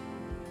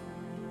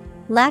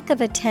 Lack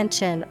of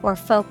attention or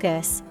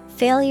focus,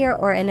 failure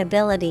or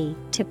inability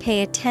to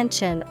pay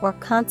attention or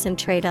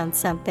concentrate on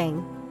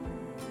something.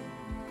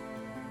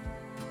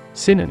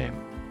 Synonym.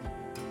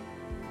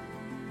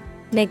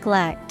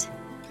 Neglect,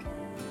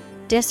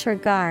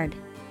 disregard,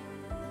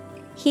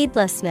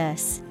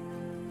 heedlessness.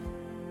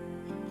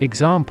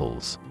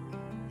 Examples.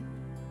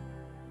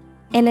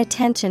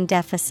 Inattention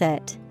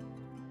deficit.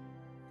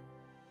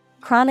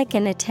 Chronic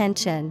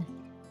inattention.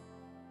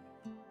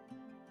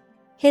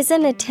 His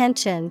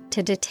inattention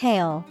to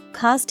detail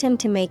caused him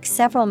to make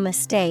several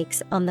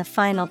mistakes on the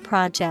final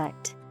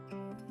project.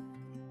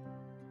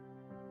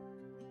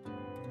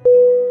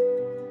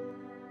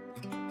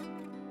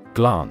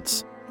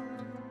 Glance.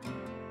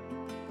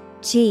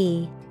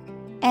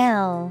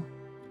 Glance.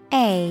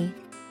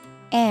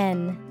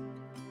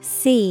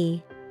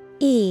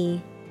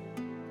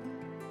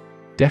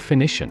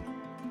 Definition.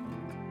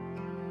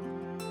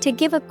 To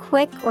give a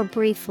quick or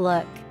brief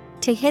look,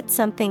 to hit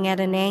something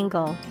at an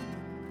angle.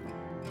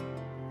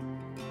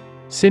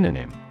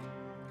 Synonym.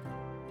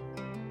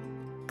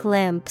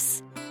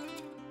 Glimpse,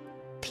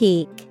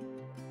 peek,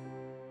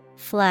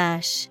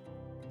 flash.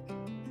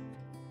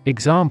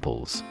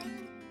 Examples.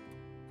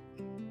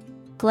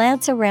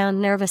 Glance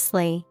around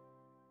nervously.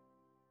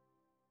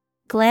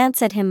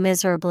 Glance at him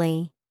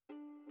miserably.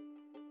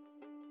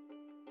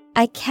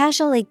 I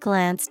casually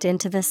glanced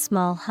into the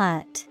small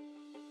hut.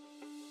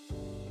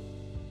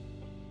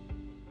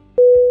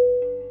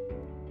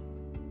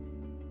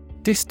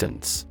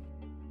 Distance.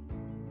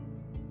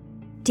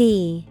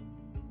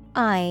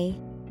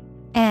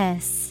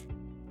 Distance.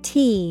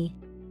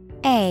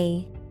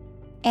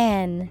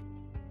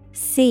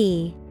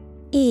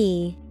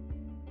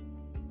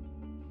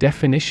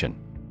 Definition.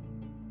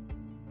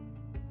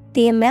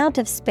 The amount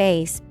of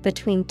space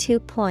between 2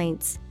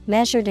 points,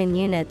 measured in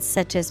units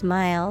such as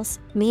miles,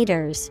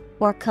 meters,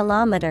 or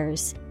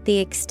kilometers, the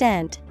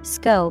extent,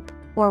 scope,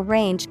 or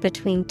range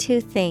between two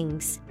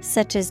things,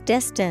 such as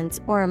distance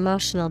or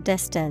emotional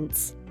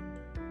distance.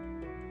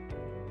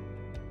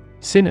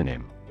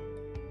 Synonym.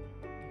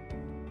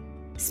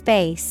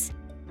 Space,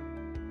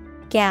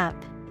 gap,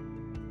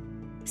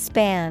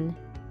 span.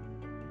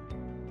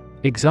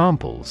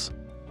 Examples.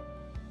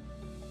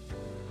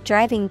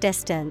 Driving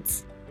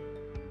distance,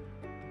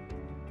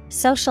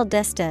 social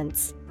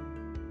distance.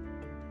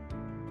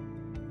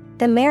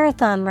 The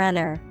marathon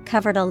runner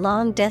covered a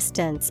long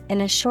distance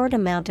in a short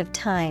amount of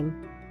time.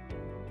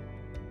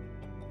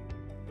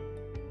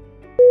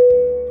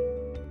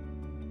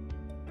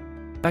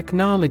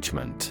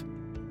 Acknowledgement. Acknowledgement.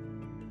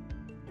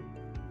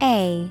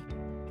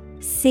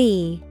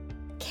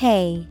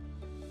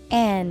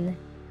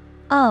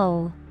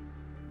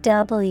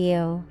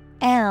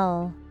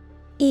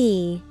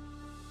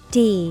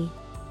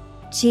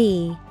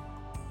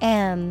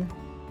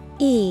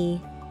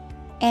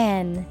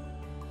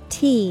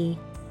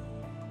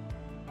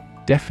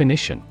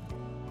 Definition.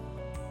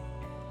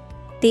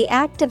 The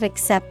act of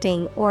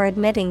accepting or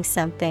admitting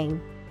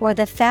something, or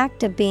the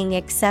fact of being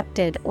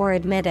accepted or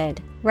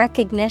admitted,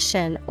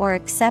 recognition or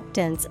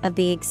acceptance of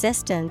the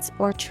existence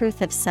or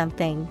truth of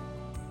something.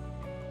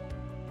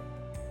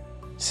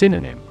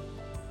 Synonym.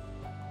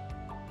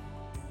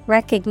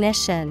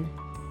 Recognition,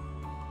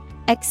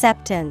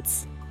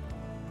 acceptance,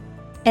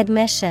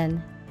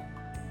 admission.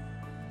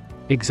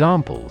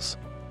 Examples.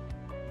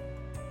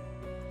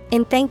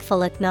 In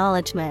thankful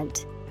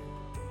acknowledgement.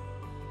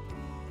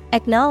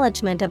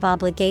 Acknowledgement of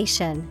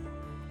obligation.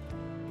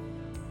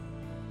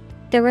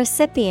 The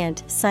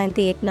recipient signed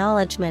the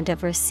acknowledgement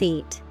of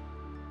receipt.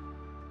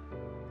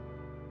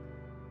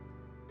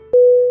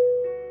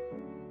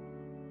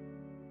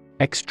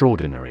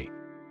 Extraordinary.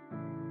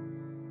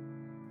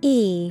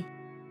 Extraordinary.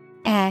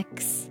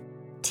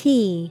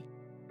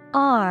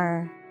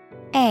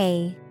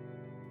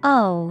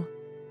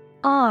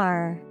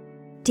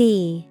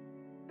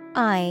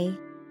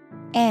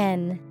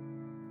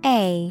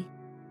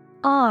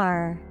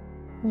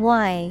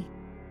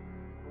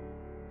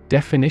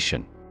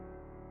 Definition.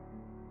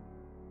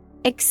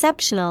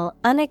 Exceptional,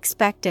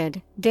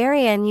 unexpected,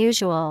 very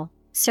unusual,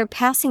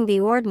 surpassing the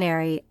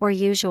ordinary or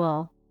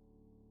usual.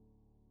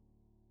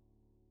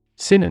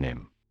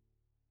 Synonym.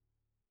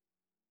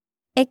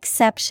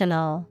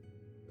 Exceptional,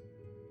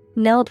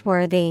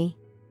 noteworthy,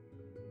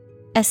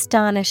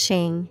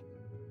 astonishing.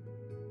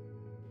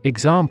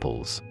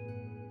 Examples.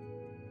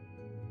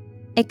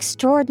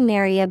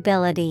 Extraordinary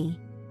ability.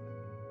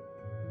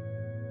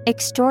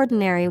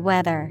 Extraordinary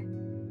weather.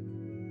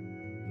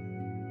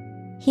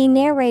 He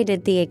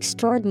narrated the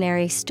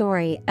extraordinary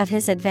story of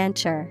his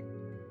adventure.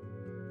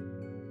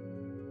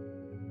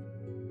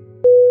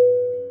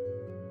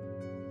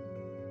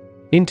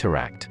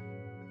 Interact.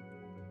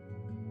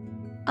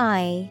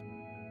 INTERACT.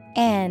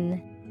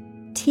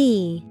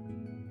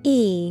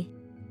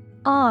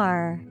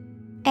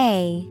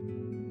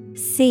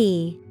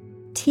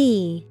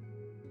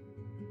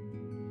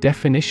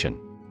 Definition.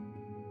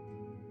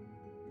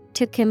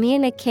 To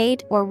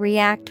communicate or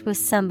react with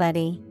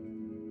somebody.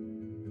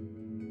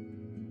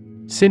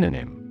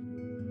 Synonym.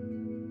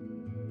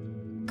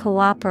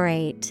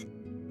 Cooperate,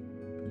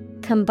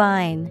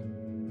 combine,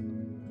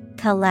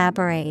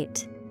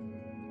 collaborate.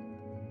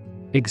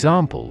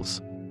 Examples.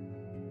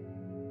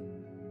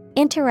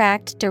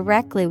 Interact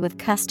directly with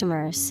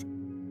customers.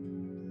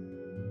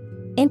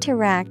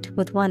 Interact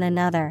with one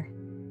another.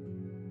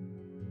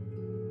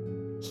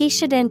 He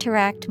should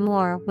interact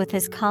more with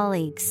his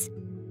colleagues.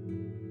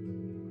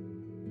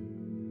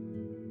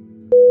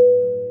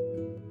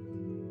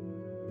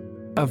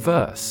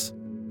 Averse.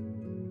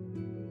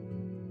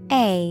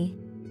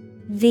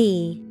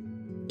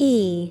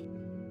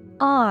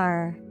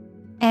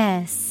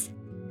 AVERSE.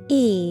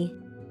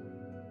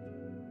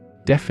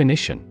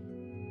 Definition.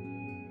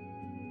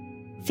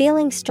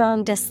 Feeling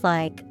strong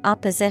dislike,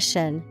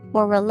 opposition,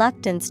 or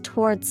reluctance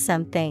towards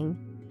something,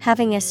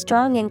 having a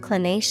strong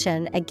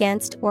inclination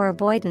against or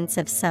avoidance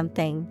of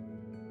something.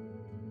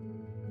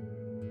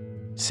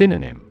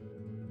 Synonym.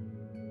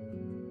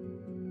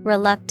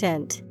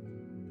 Reluctant,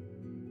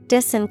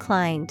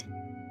 disinclined,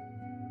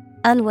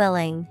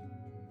 unwilling.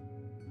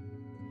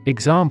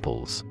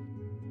 Examples.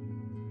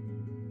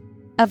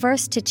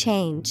 Averse to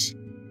change.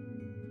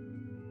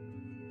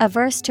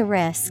 Averse to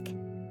risk.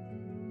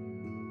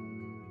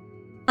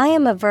 I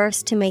am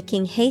averse to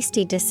making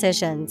hasty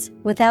decisions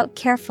without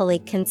carefully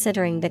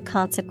considering the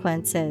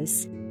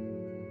consequences.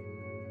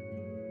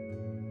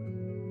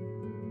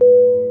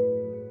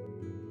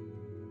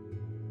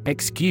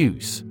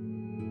 Excuse.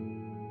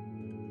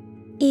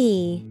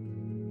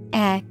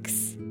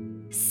 EXCUSE.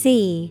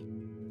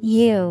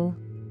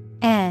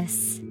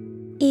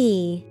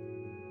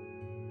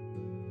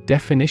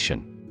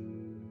 Definition.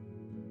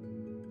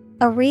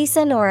 A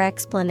reason or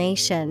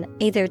explanation,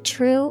 either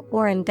true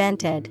or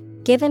invented,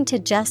 given to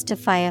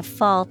justify a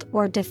fault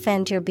or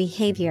defend your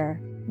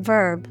behavior.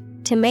 Verb,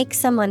 to make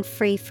someone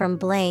free from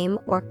blame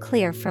or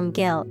clear from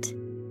guilt.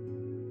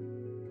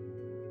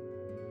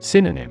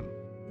 Synonym.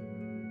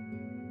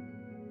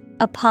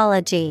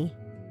 Apology,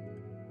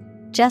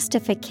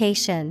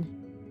 justification,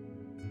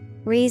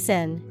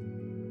 reason.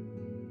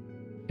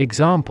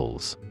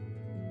 Examples.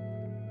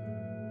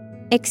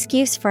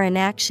 Excuse for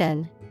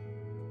inaction.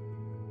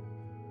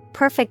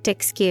 Perfect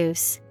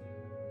excuse.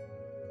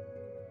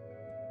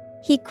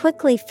 He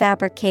quickly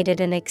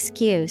fabricated an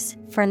excuse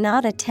for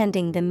not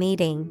attending the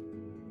meeting.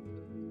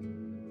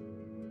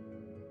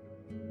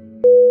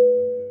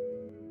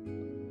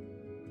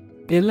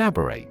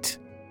 Elaborate.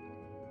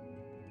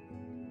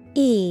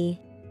 ELABORATE.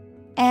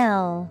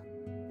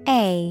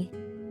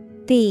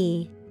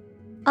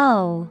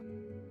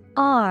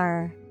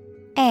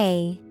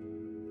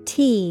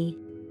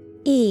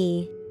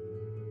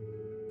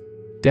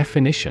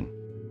 Definition.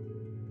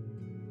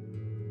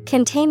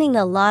 Containing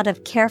a lot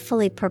of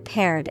carefully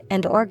prepared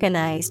and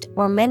organized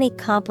or many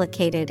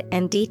complicated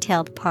and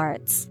detailed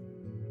parts.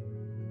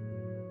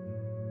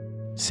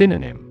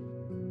 Synonym.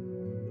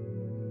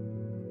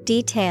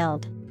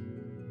 Detailed,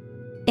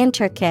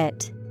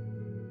 intricate,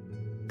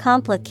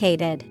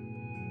 complicated.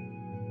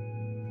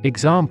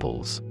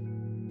 Examples.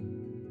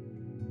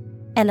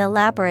 An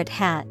elaborate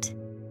hat.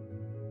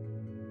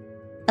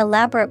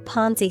 Elaborate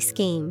Ponzi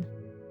scheme.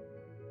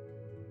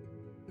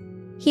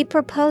 He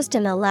proposed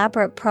an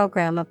elaborate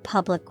program of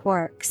public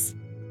works.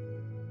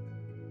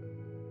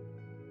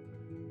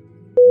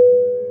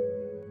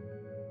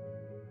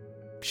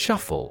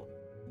 Shuffle.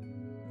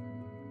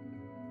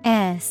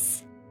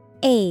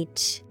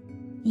 SHUFFLE.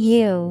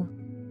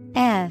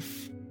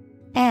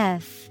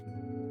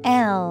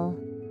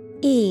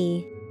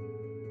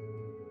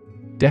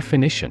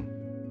 Definition.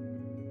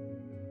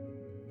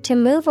 To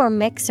move or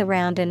mix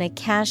around in a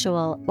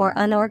casual or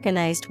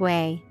unorganized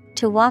way,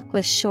 to walk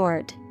with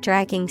short,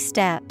 dragging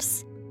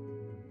steps.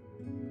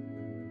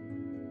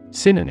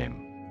 Synonym: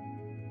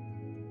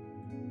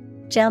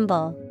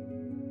 jumble,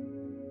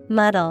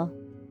 muddle,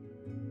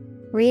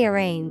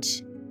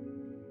 rearrange.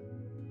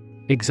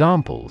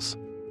 Examples: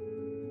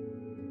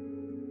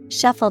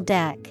 Shuffle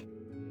deck.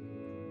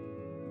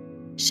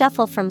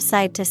 Shuffle from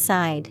side to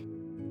side.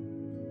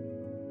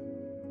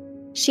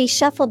 She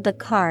shuffled the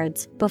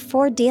cards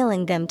before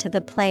dealing them to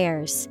the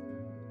players.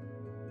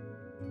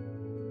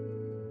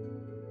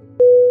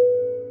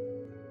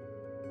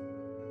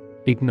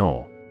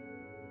 Ignore.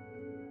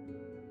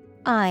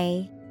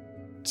 I-G-N-O-R-E.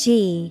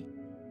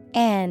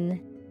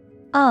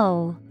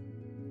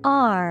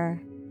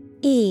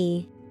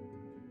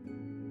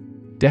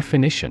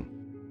 Definition: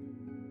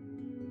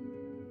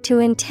 To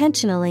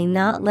intentionally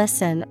not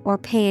listen or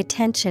pay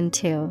attention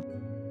to.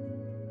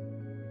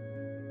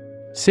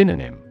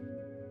 Synonym: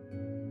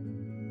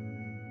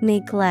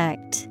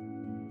 Neglect,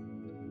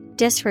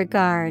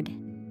 disregard,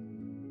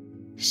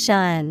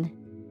 shun.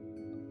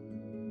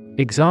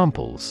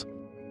 Examples: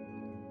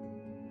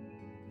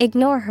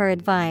 Ignore her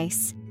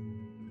advice.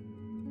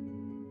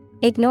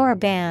 Ignore a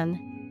ban.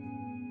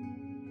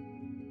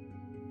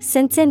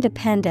 Since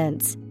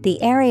independence, the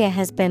area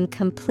has been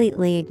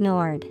completely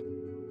ignored.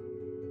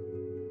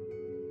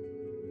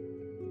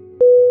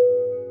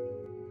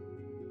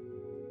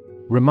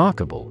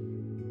 Remarkable.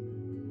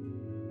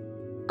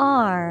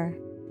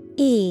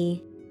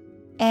 R-E-M-A-R-K-A-B-L-E.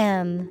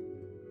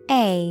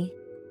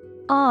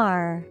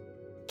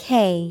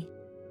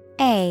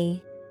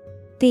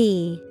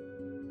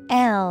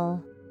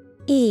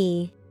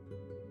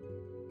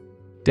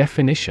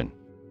 Definition: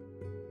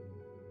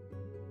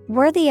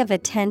 Worthy of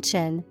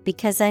attention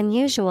because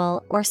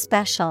unusual or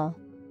special.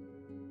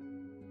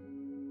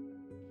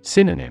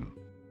 Synonym: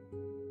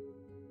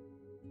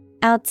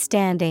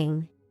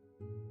 Outstanding,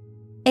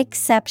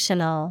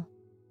 exceptional,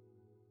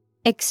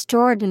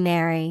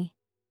 extraordinary.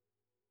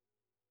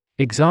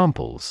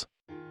 Examples: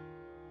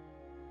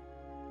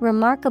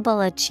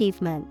 Remarkable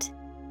achievement.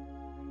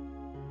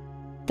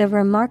 The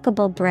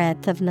remarkable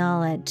breadth of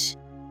knowledge.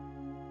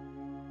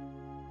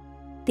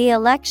 The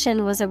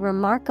election was a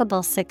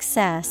remarkable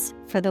success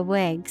for the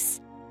Whigs.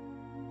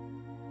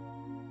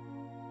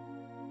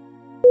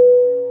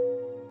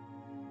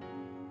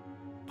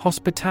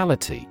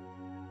 Hospitality.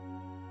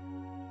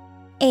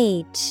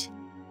 Hospitality.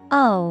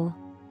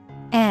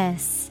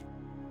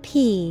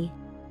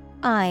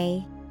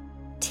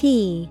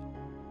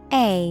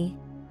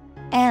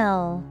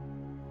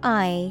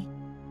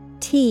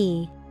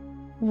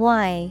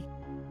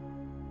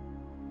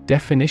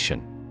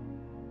 Definition: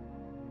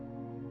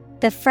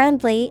 The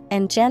friendly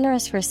and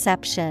generous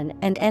reception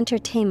and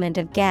entertainment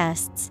of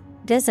guests,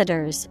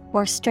 visitors,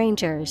 or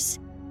strangers.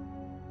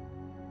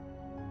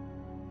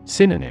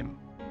 Synonym: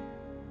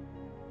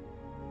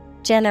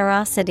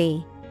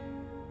 Generosity,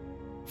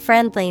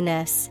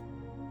 friendliness,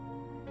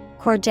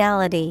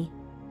 cordiality.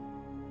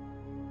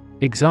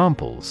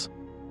 Examples: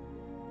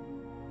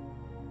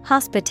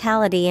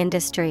 Hospitality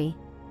industry.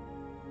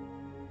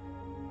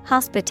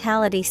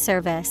 Hospitality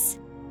service.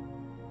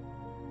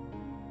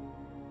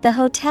 The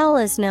hotel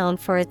is known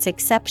for its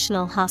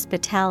exceptional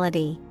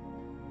hospitality.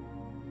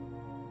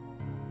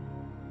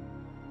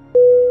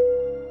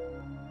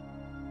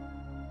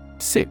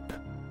 Sip.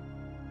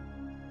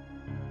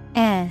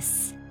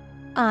 S-I-P.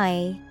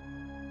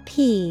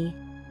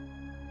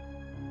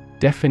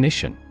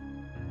 Definition: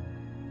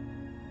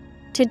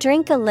 To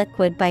drink a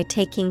liquid by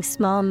taking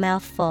small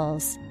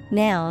mouthfuls.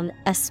 Noun,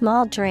 a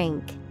small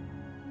drink.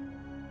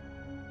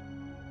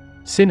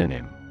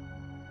 Synonym: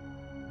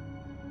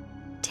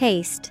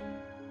 Taste,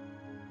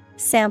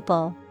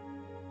 sample,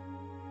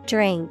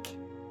 drink.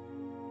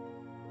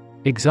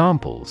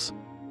 Examples: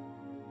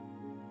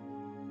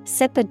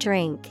 Sip a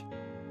drink.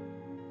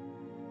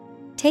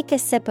 Take a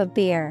sip of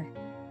beer.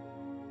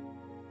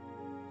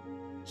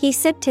 He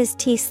sipped his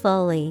tea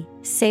slowly,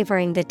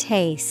 savoring the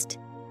taste.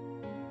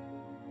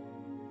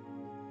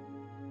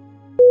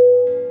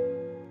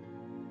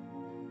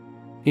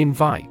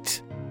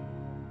 Invite.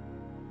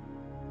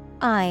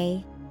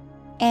 I-N-V-I-T-E.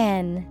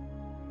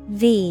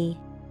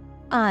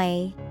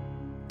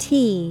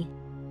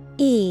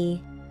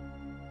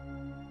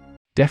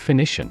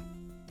 Definition: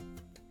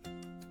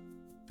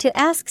 To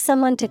ask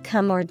someone to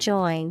come or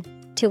join,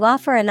 to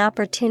offer an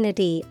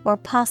opportunity or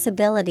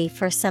possibility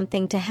for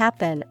something to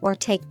happen or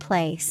take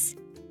place.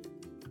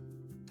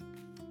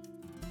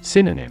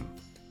 Synonym: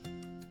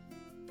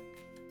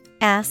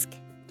 Ask,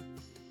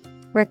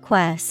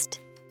 request,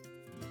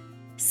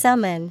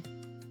 summon.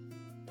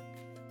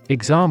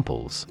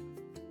 Examples: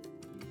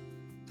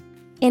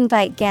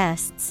 Invite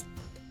guests.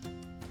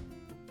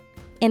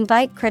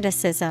 Invite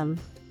criticism.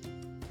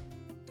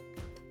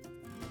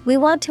 We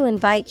want to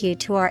invite you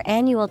to our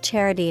annual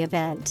charity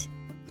event.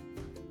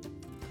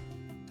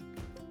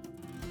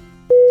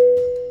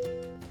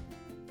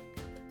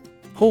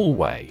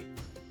 Hallway.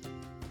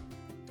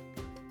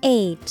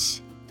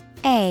 H-A-L-L-W-A-Y.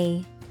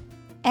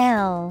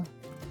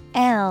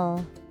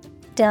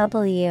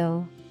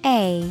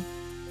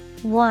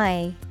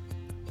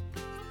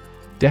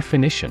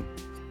 Definition: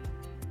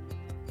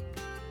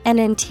 An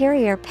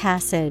interior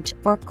passage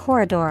or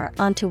corridor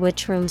onto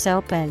which rooms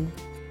open.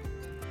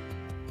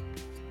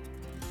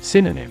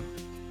 Synonym: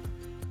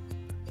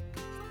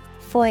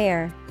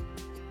 Foyer,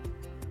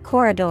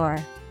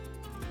 corridor,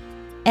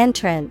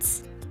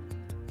 entrance.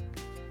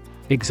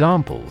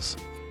 Examples: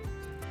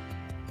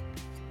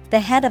 The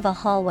head of a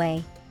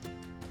hallway.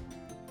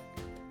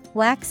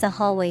 Wax a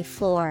hallway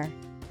floor.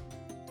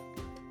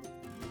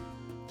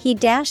 He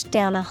dashed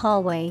down a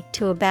hallway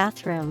to a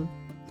bathroom.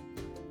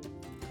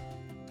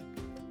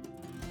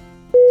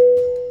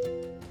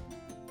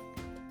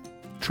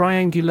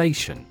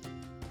 Triangulation.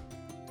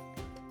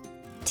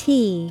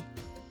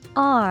 Triangulation.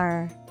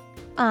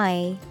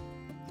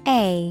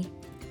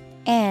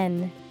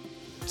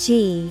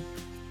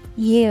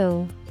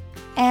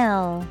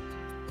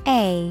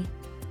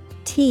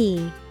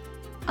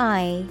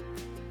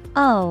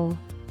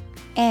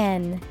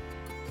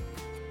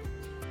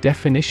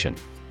 Definition: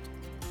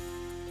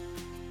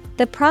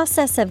 The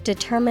process of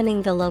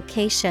determining the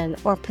location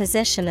or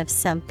position of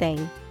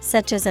something,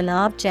 such as an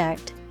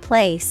object,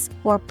 place,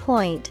 or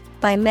point,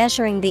 by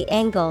measuring the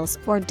angles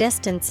or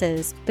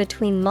distances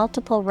between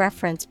multiple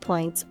reference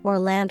points or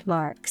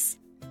landmarks.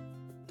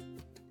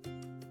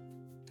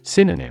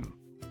 Synonym: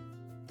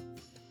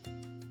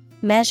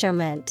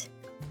 Measurement,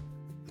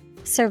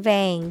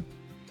 surveying,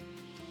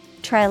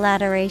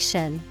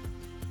 trilateration.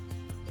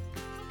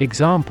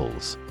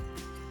 Examples: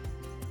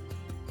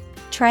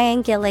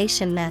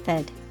 Triangulation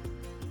method.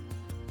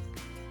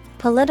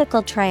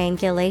 Political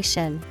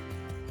triangulation.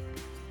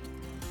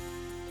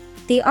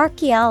 The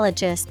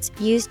archaeologists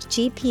used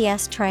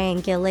GPS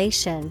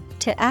triangulation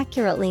to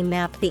accurately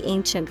map the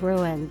ancient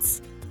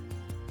ruins.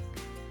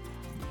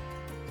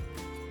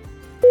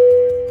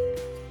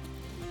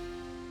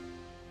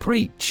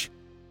 Preach.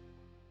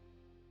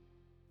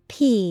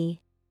 Preach.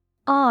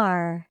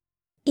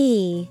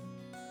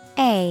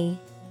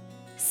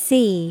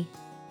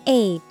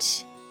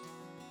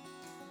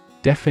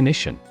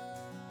 Definition: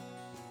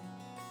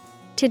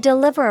 To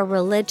deliver a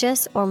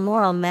religious or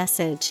moral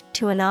message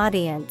to an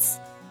audience.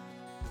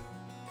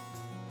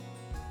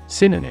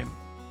 Synonym: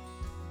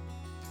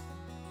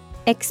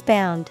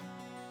 Expound,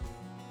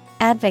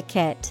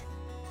 advocate,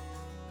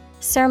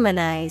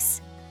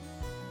 sermonize.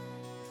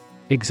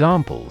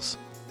 Examples: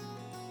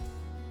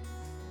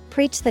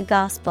 Preach the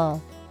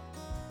gospel.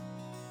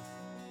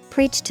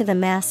 Preach to the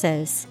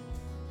masses.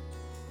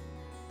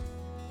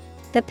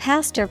 The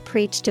pastor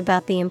preached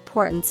about the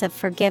importance of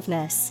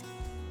forgiveness.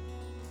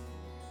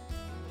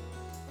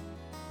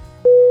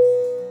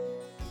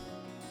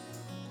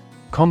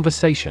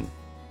 Conversation. Conversation.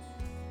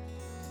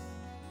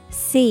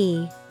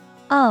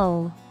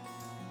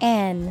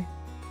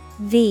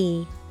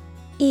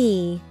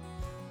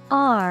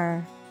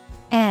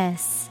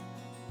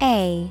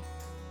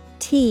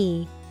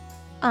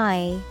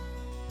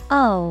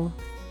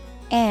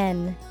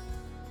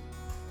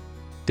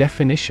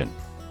 Definition: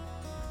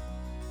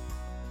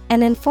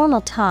 An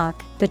informal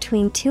talk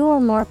between two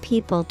or more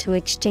people to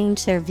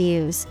exchange their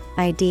views,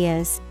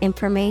 ideas,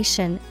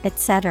 information,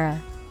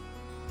 etc.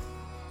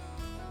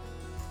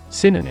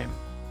 Synonym: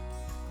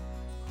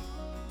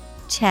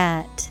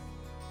 Chat,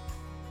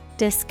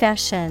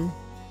 discussion,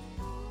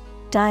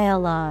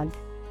 dialogue.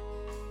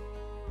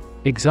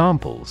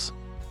 Examples: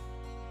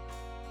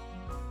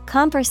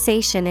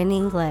 Conversation in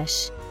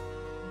English.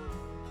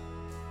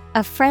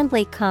 A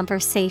friendly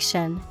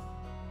conversation.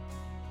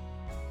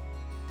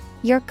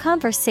 Your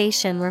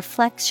conversation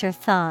reflects your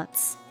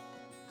thoughts.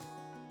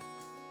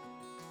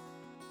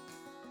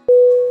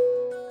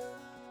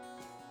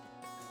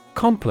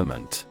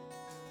 Complement. Complement.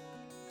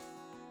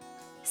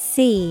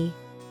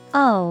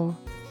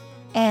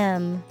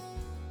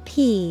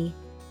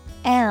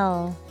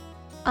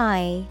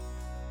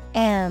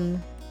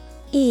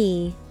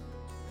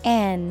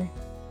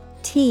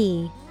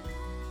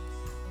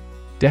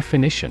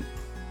 Definition: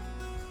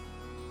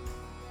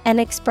 An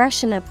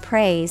expression of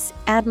praise,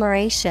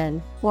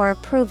 admiration, or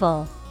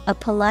approval, a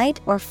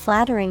polite or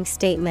flattering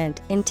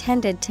statement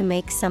intended to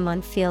make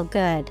someone feel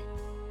good.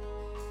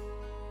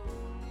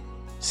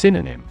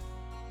 Synonym: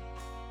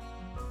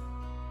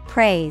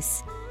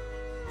 Praise,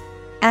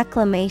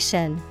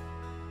 acclamation,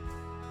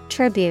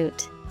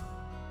 tribute.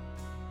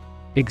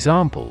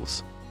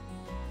 Examples: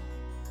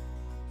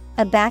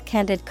 A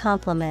backhanded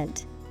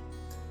compliment.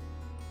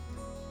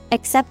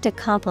 Accept a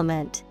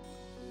compliment.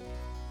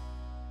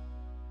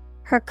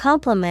 Her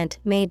compliment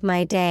made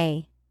my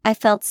day. I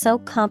felt so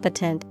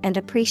competent and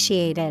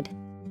appreciated.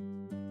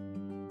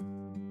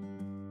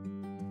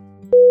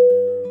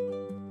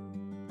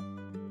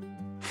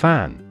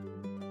 Fan.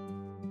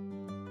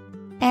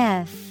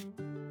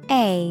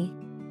 F-A-N.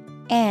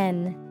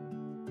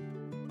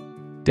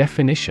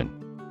 Definition: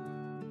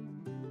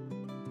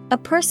 A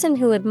person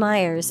who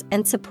admires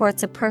and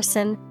supports a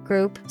person,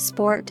 group,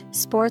 sport,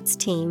 sports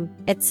team,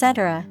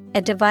 etc.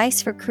 A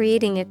device for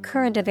creating a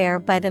current of air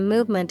by the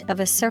movement of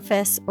a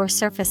surface or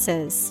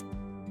surfaces.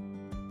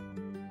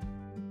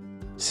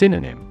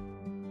 Synonym: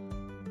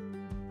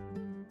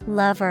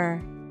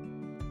 Lover,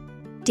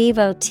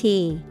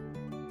 devotee,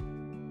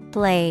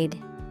 blade.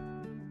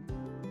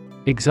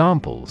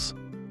 Examples: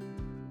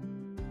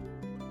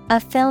 a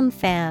film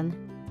fan,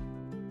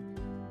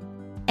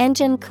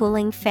 engine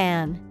cooling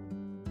fan.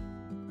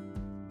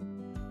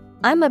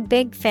 I'm a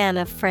big fan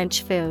of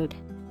French food.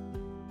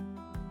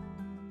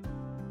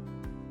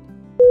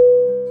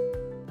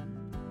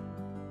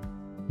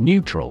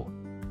 Neutral.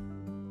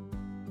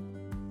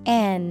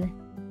 N-E-U-T-R-A-L.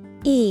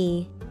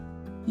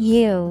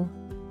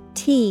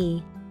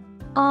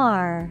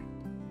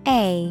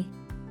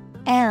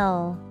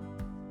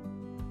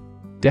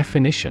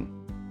 Definition: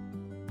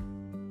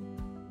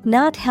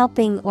 not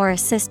helping or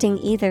assisting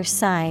either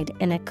side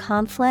in a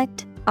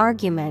conflict,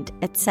 argument,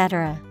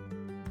 etc.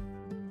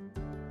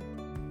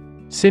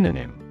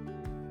 Synonym: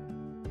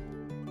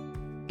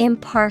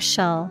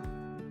 impartial,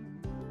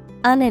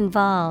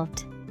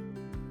 uninvolved,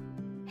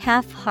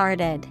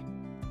 half-hearted.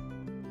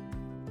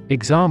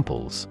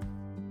 Examples: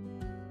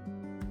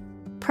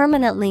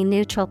 permanently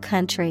neutral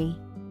country,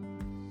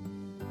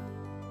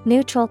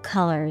 neutral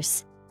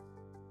colors.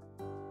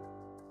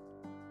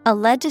 A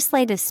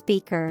legislative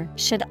speaker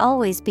should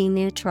always be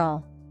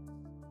neutral.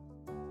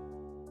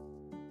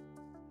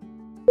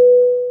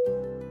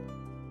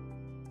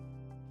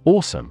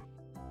 Awesome.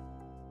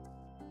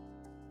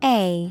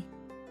 A-W-E-S-O-M-E.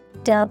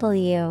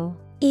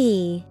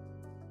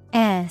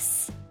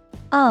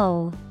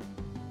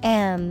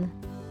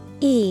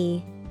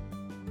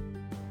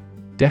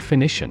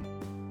 Definition: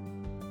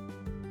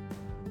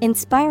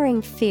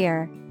 inspiring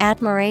fear,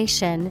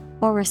 admiration,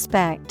 or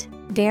respect.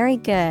 Very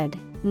good,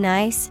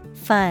 nice,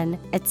 fun,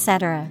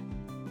 etc.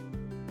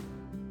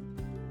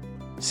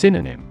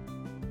 Synonym: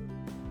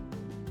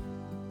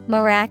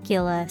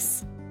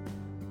 miraculous,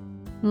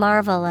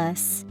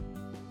 marvelous,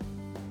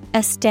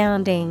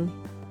 astounding.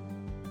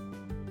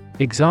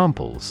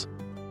 Examples: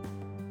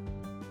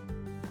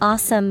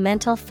 awesome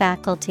mental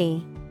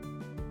faculty,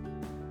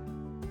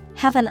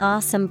 have an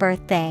awesome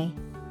birthday.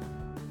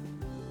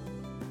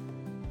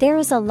 There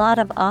is a lot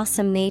of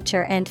awesome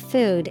nature and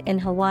food in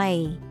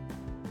Hawaii.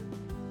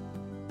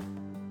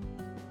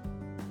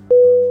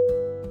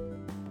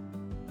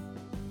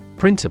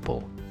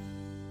 Principle.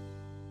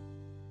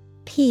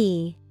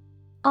 P-R-I-N-C-I-P-L-E.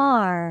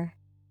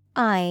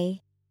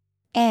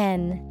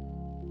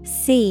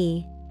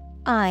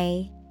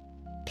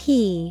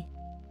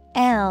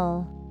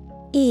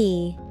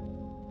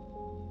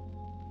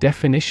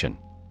 Definition: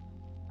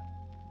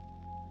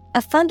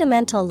 a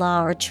fundamental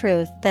law or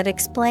truth that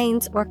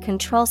explains or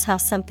controls how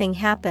something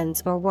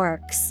happens or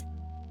works.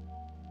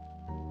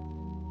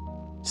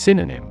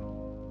 Synonym: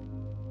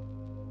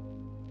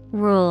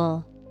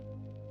 rule,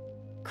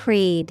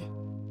 creed,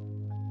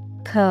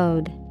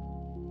 code.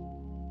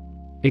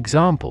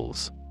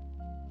 Examples: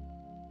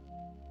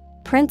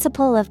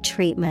 principle of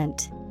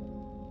treatment,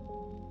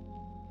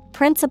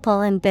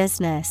 principle in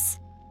business.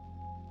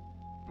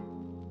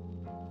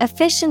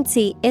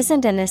 Efficiency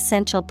isn't an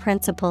essential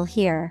principle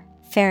here,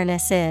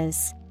 fairness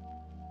is.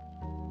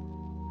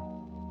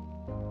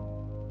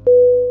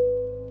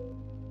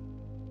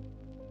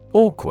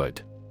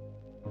 Awkward.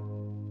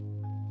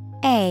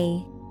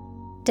 A-W-K-W-A-R-D.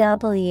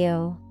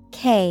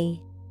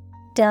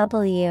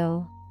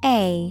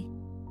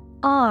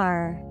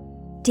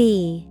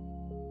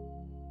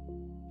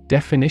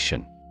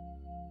 Definition: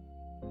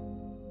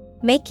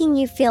 making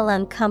you feel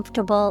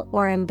uncomfortable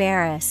or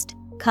embarrassed,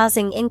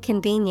 causing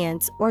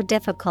inconvenience or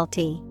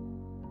difficulty.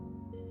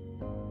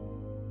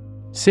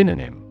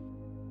 Synonym: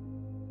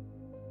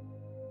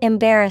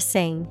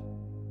 embarrassing,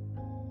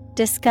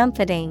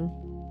 discomfiting,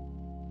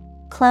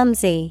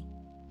 clumsy.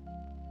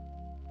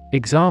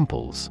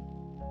 Examples: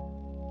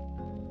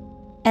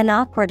 an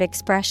awkward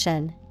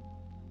expression,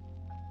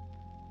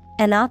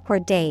 an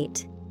awkward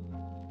date.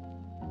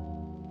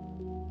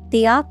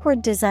 The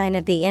awkward design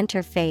of the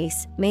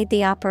interface made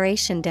the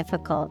operation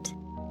difficult.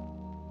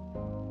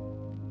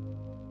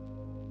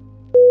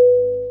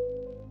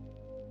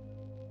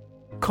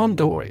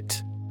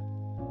 Conduit.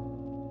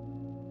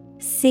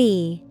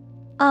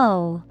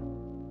 C-O-N-D-U-I-T.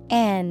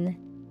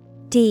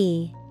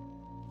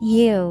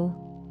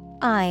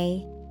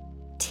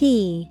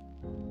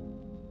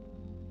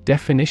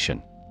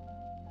 Definition: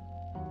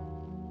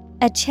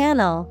 a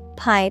channel,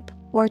 pipe,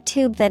 or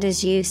tube that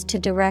is used to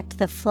direct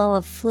the flow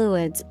of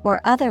fluids or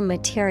other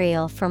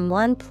material from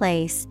one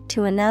place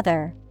to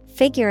another.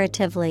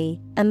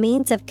 Figuratively, a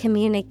means of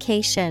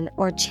communication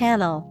or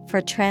channel for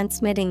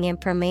transmitting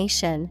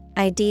information,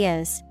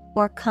 ideas,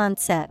 or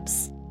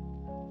concepts.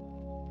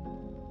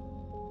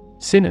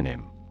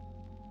 Synonym: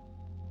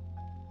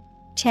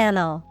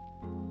 channel,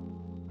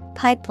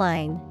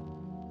 pipeline,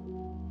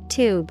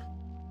 tube.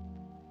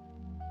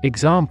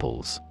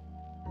 Examples: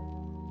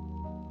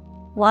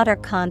 water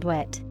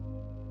conduit,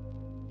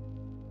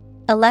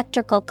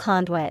 electrical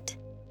conduit.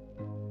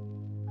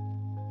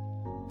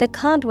 The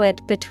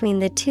conduit between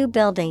the two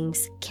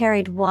buildings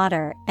carried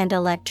water and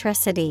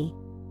electricity.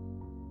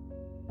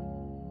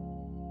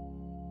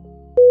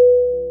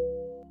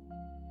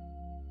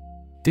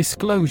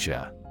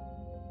 Disclosure.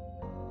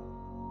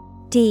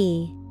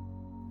 D-I-S-C-L-O-S-U-R-E.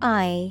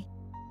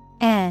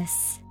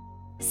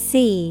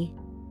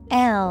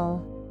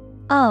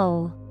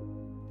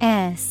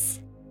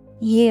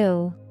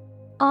 U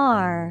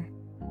R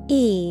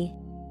E.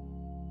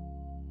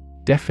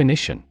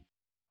 Definition: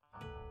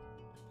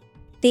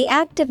 the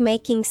act of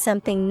making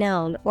something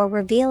known or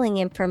revealing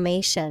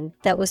information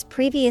that was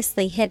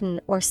previously hidden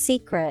or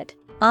secret,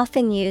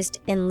 often used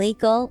in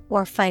legal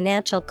or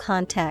financial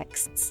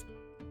contexts.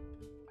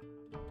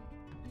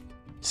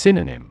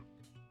 Synonym: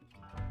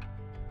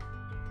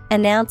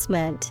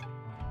 Announcement,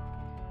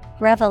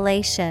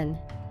 revelation,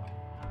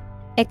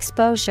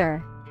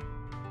 exposure.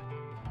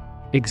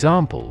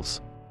 Examples: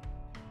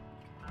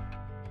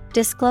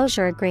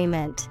 Disclosure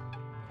agreement,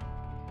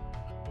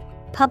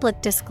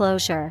 public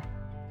disclosure.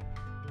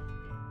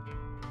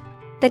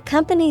 The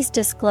company's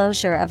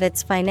disclosure of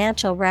its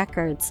financial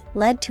records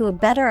led to a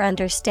better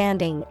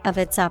understanding of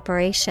its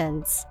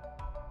operations.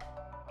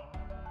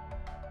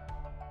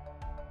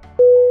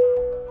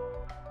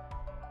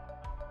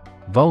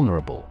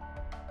 Vulnerable.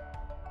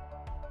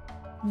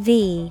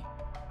 V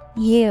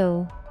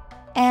U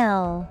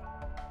L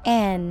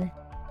N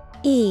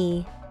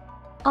E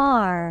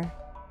R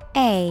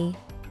A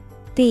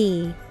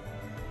B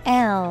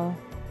L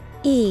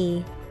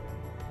E.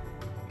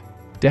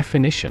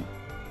 Definition: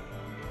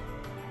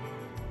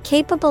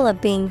 capable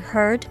of being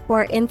hurt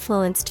or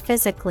influenced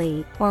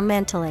physically or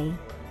mentally.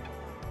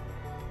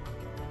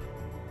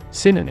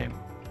 Synonym: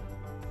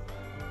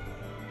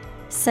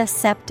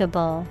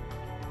 Susceptible,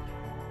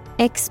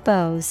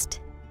 exposed,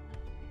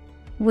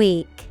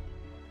 weak.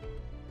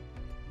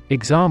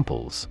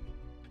 Examples: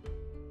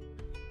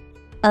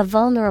 a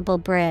vulnerable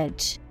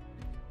bridge,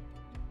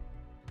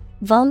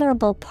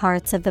 vulnerable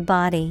parts of the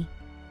body.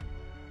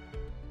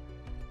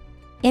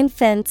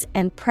 Infants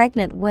and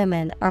pregnant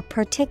women are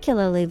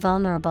particularly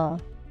vulnerable.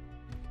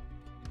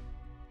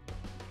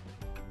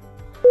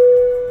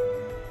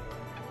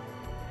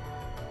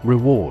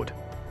 Reward.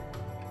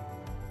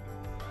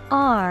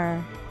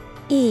 R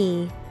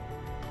E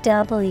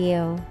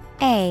W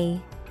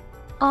A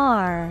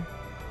R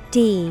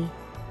D.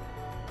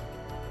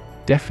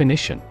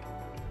 Definition: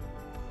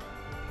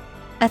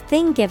 a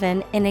thing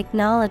given in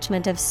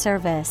acknowledgement of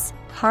service,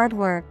 hard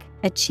work,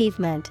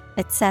 achievement,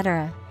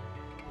 etc.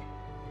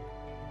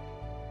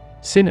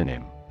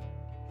 Synonym: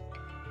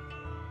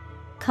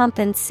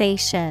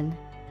 compensation,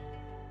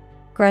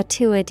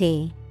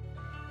 gratuity,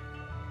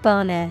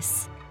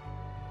 bonus.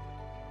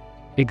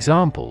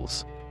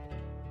 Examples: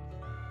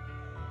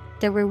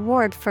 the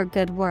reward for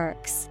good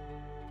works.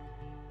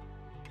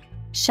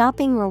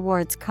 Shopping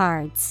rewards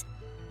cards.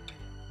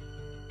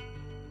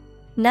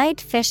 Night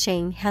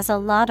fishing has a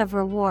lot of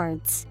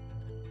rewards.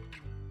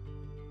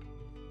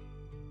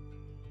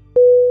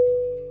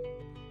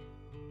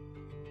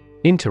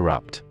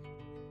 Interrupt.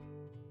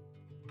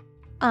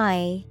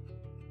 I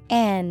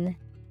N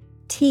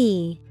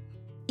T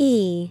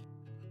E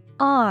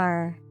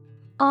R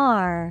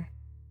R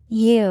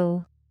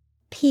U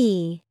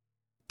P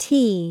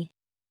T.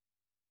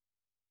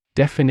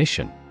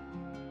 Definition: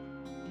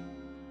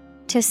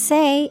 to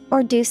say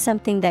or do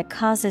something that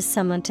causes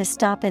someone to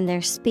stop in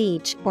their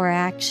speech or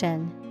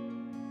action.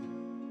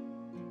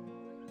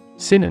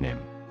 Synonym: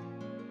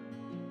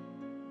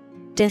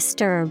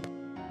 disturb,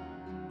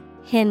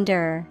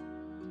 hinder,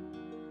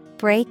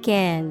 break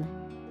in.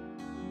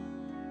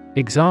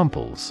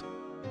 Examples: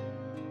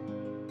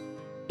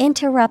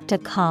 interrupt a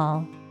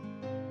call.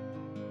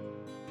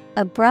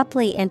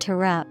 Abruptly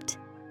interrupt.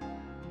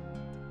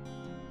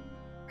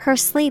 Her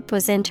sleep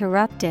was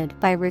interrupted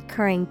by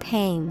recurring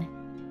pain.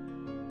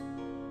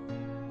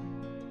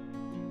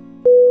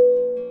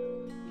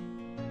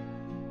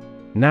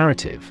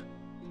 Narrative.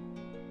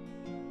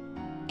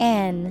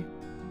 N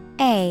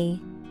A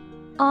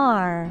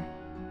R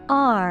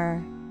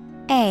R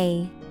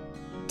A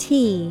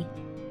T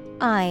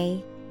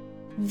I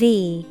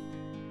V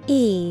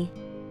E.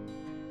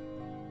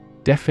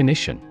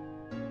 Definition: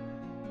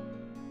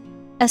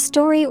 a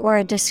story or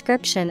a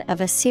description of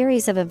a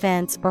series of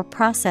events or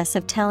process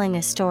of telling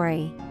a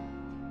story.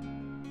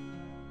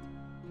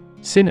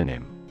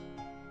 Synonym: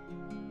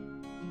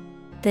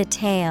 the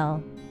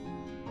tale,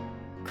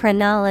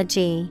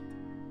 chronology,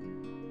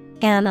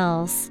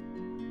 annals.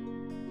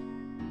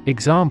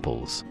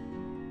 Examples: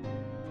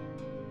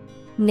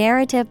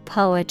 narrative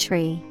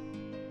poetry,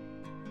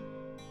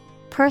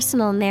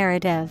 personal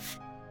narrative.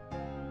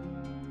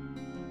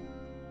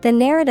 The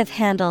narrative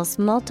handles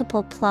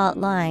multiple plot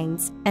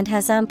lines and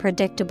has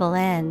unpredictable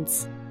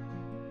ends.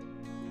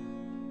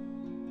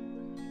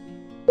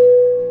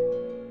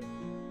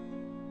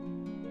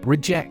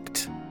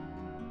 Reject.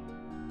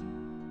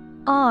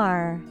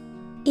 R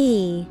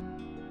E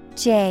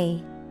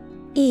J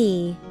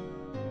E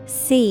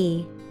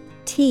C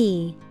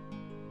T.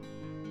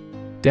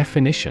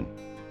 Definition: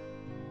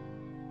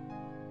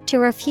 to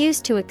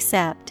refuse to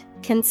accept,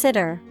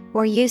 consider,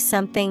 or use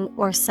something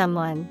or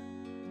someone.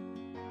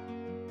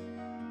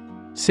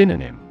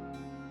 Synonym: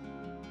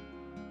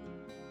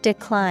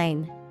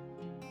 decline,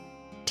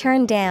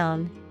 turn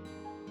down,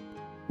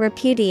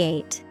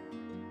 repudiate.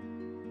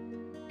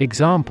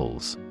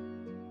 Examples: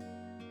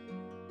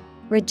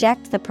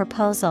 reject the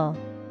proposal.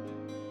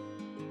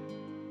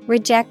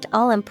 Reject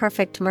all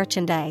imperfect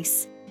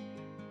merchandise.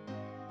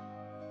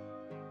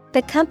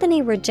 The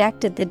company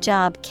rejected the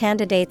job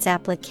candidate's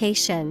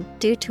application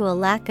due to a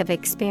lack of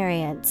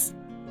experience.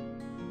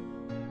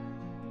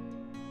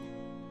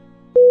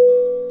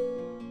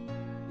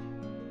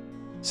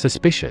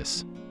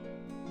 Suspicious.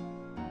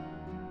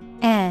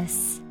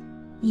 S-U-S-P-I-C-I-O-U-S.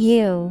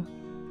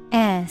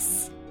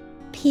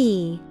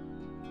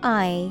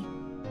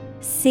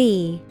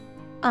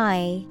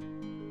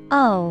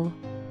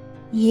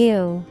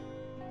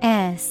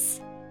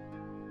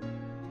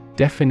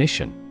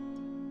 Definition: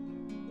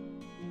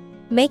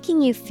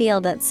 making you feel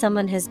that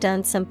someone has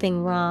done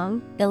something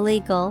wrong,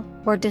 illegal,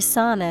 or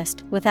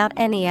dishonest without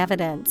any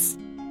evidence.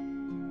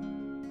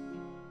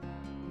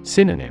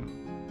 Synonym: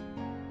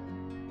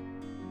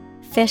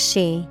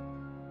 Fishy,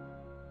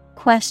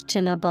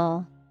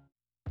 questionable,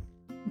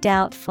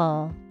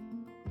 doubtful.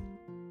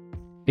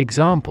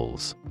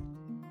 Examples: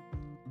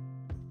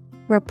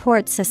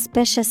 report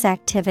suspicious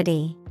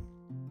activity.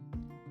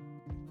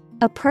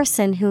 A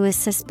person who is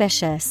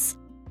suspicious.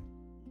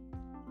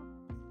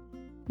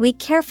 We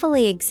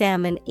carefully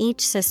examine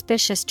each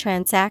suspicious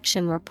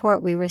transaction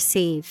report we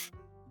receive.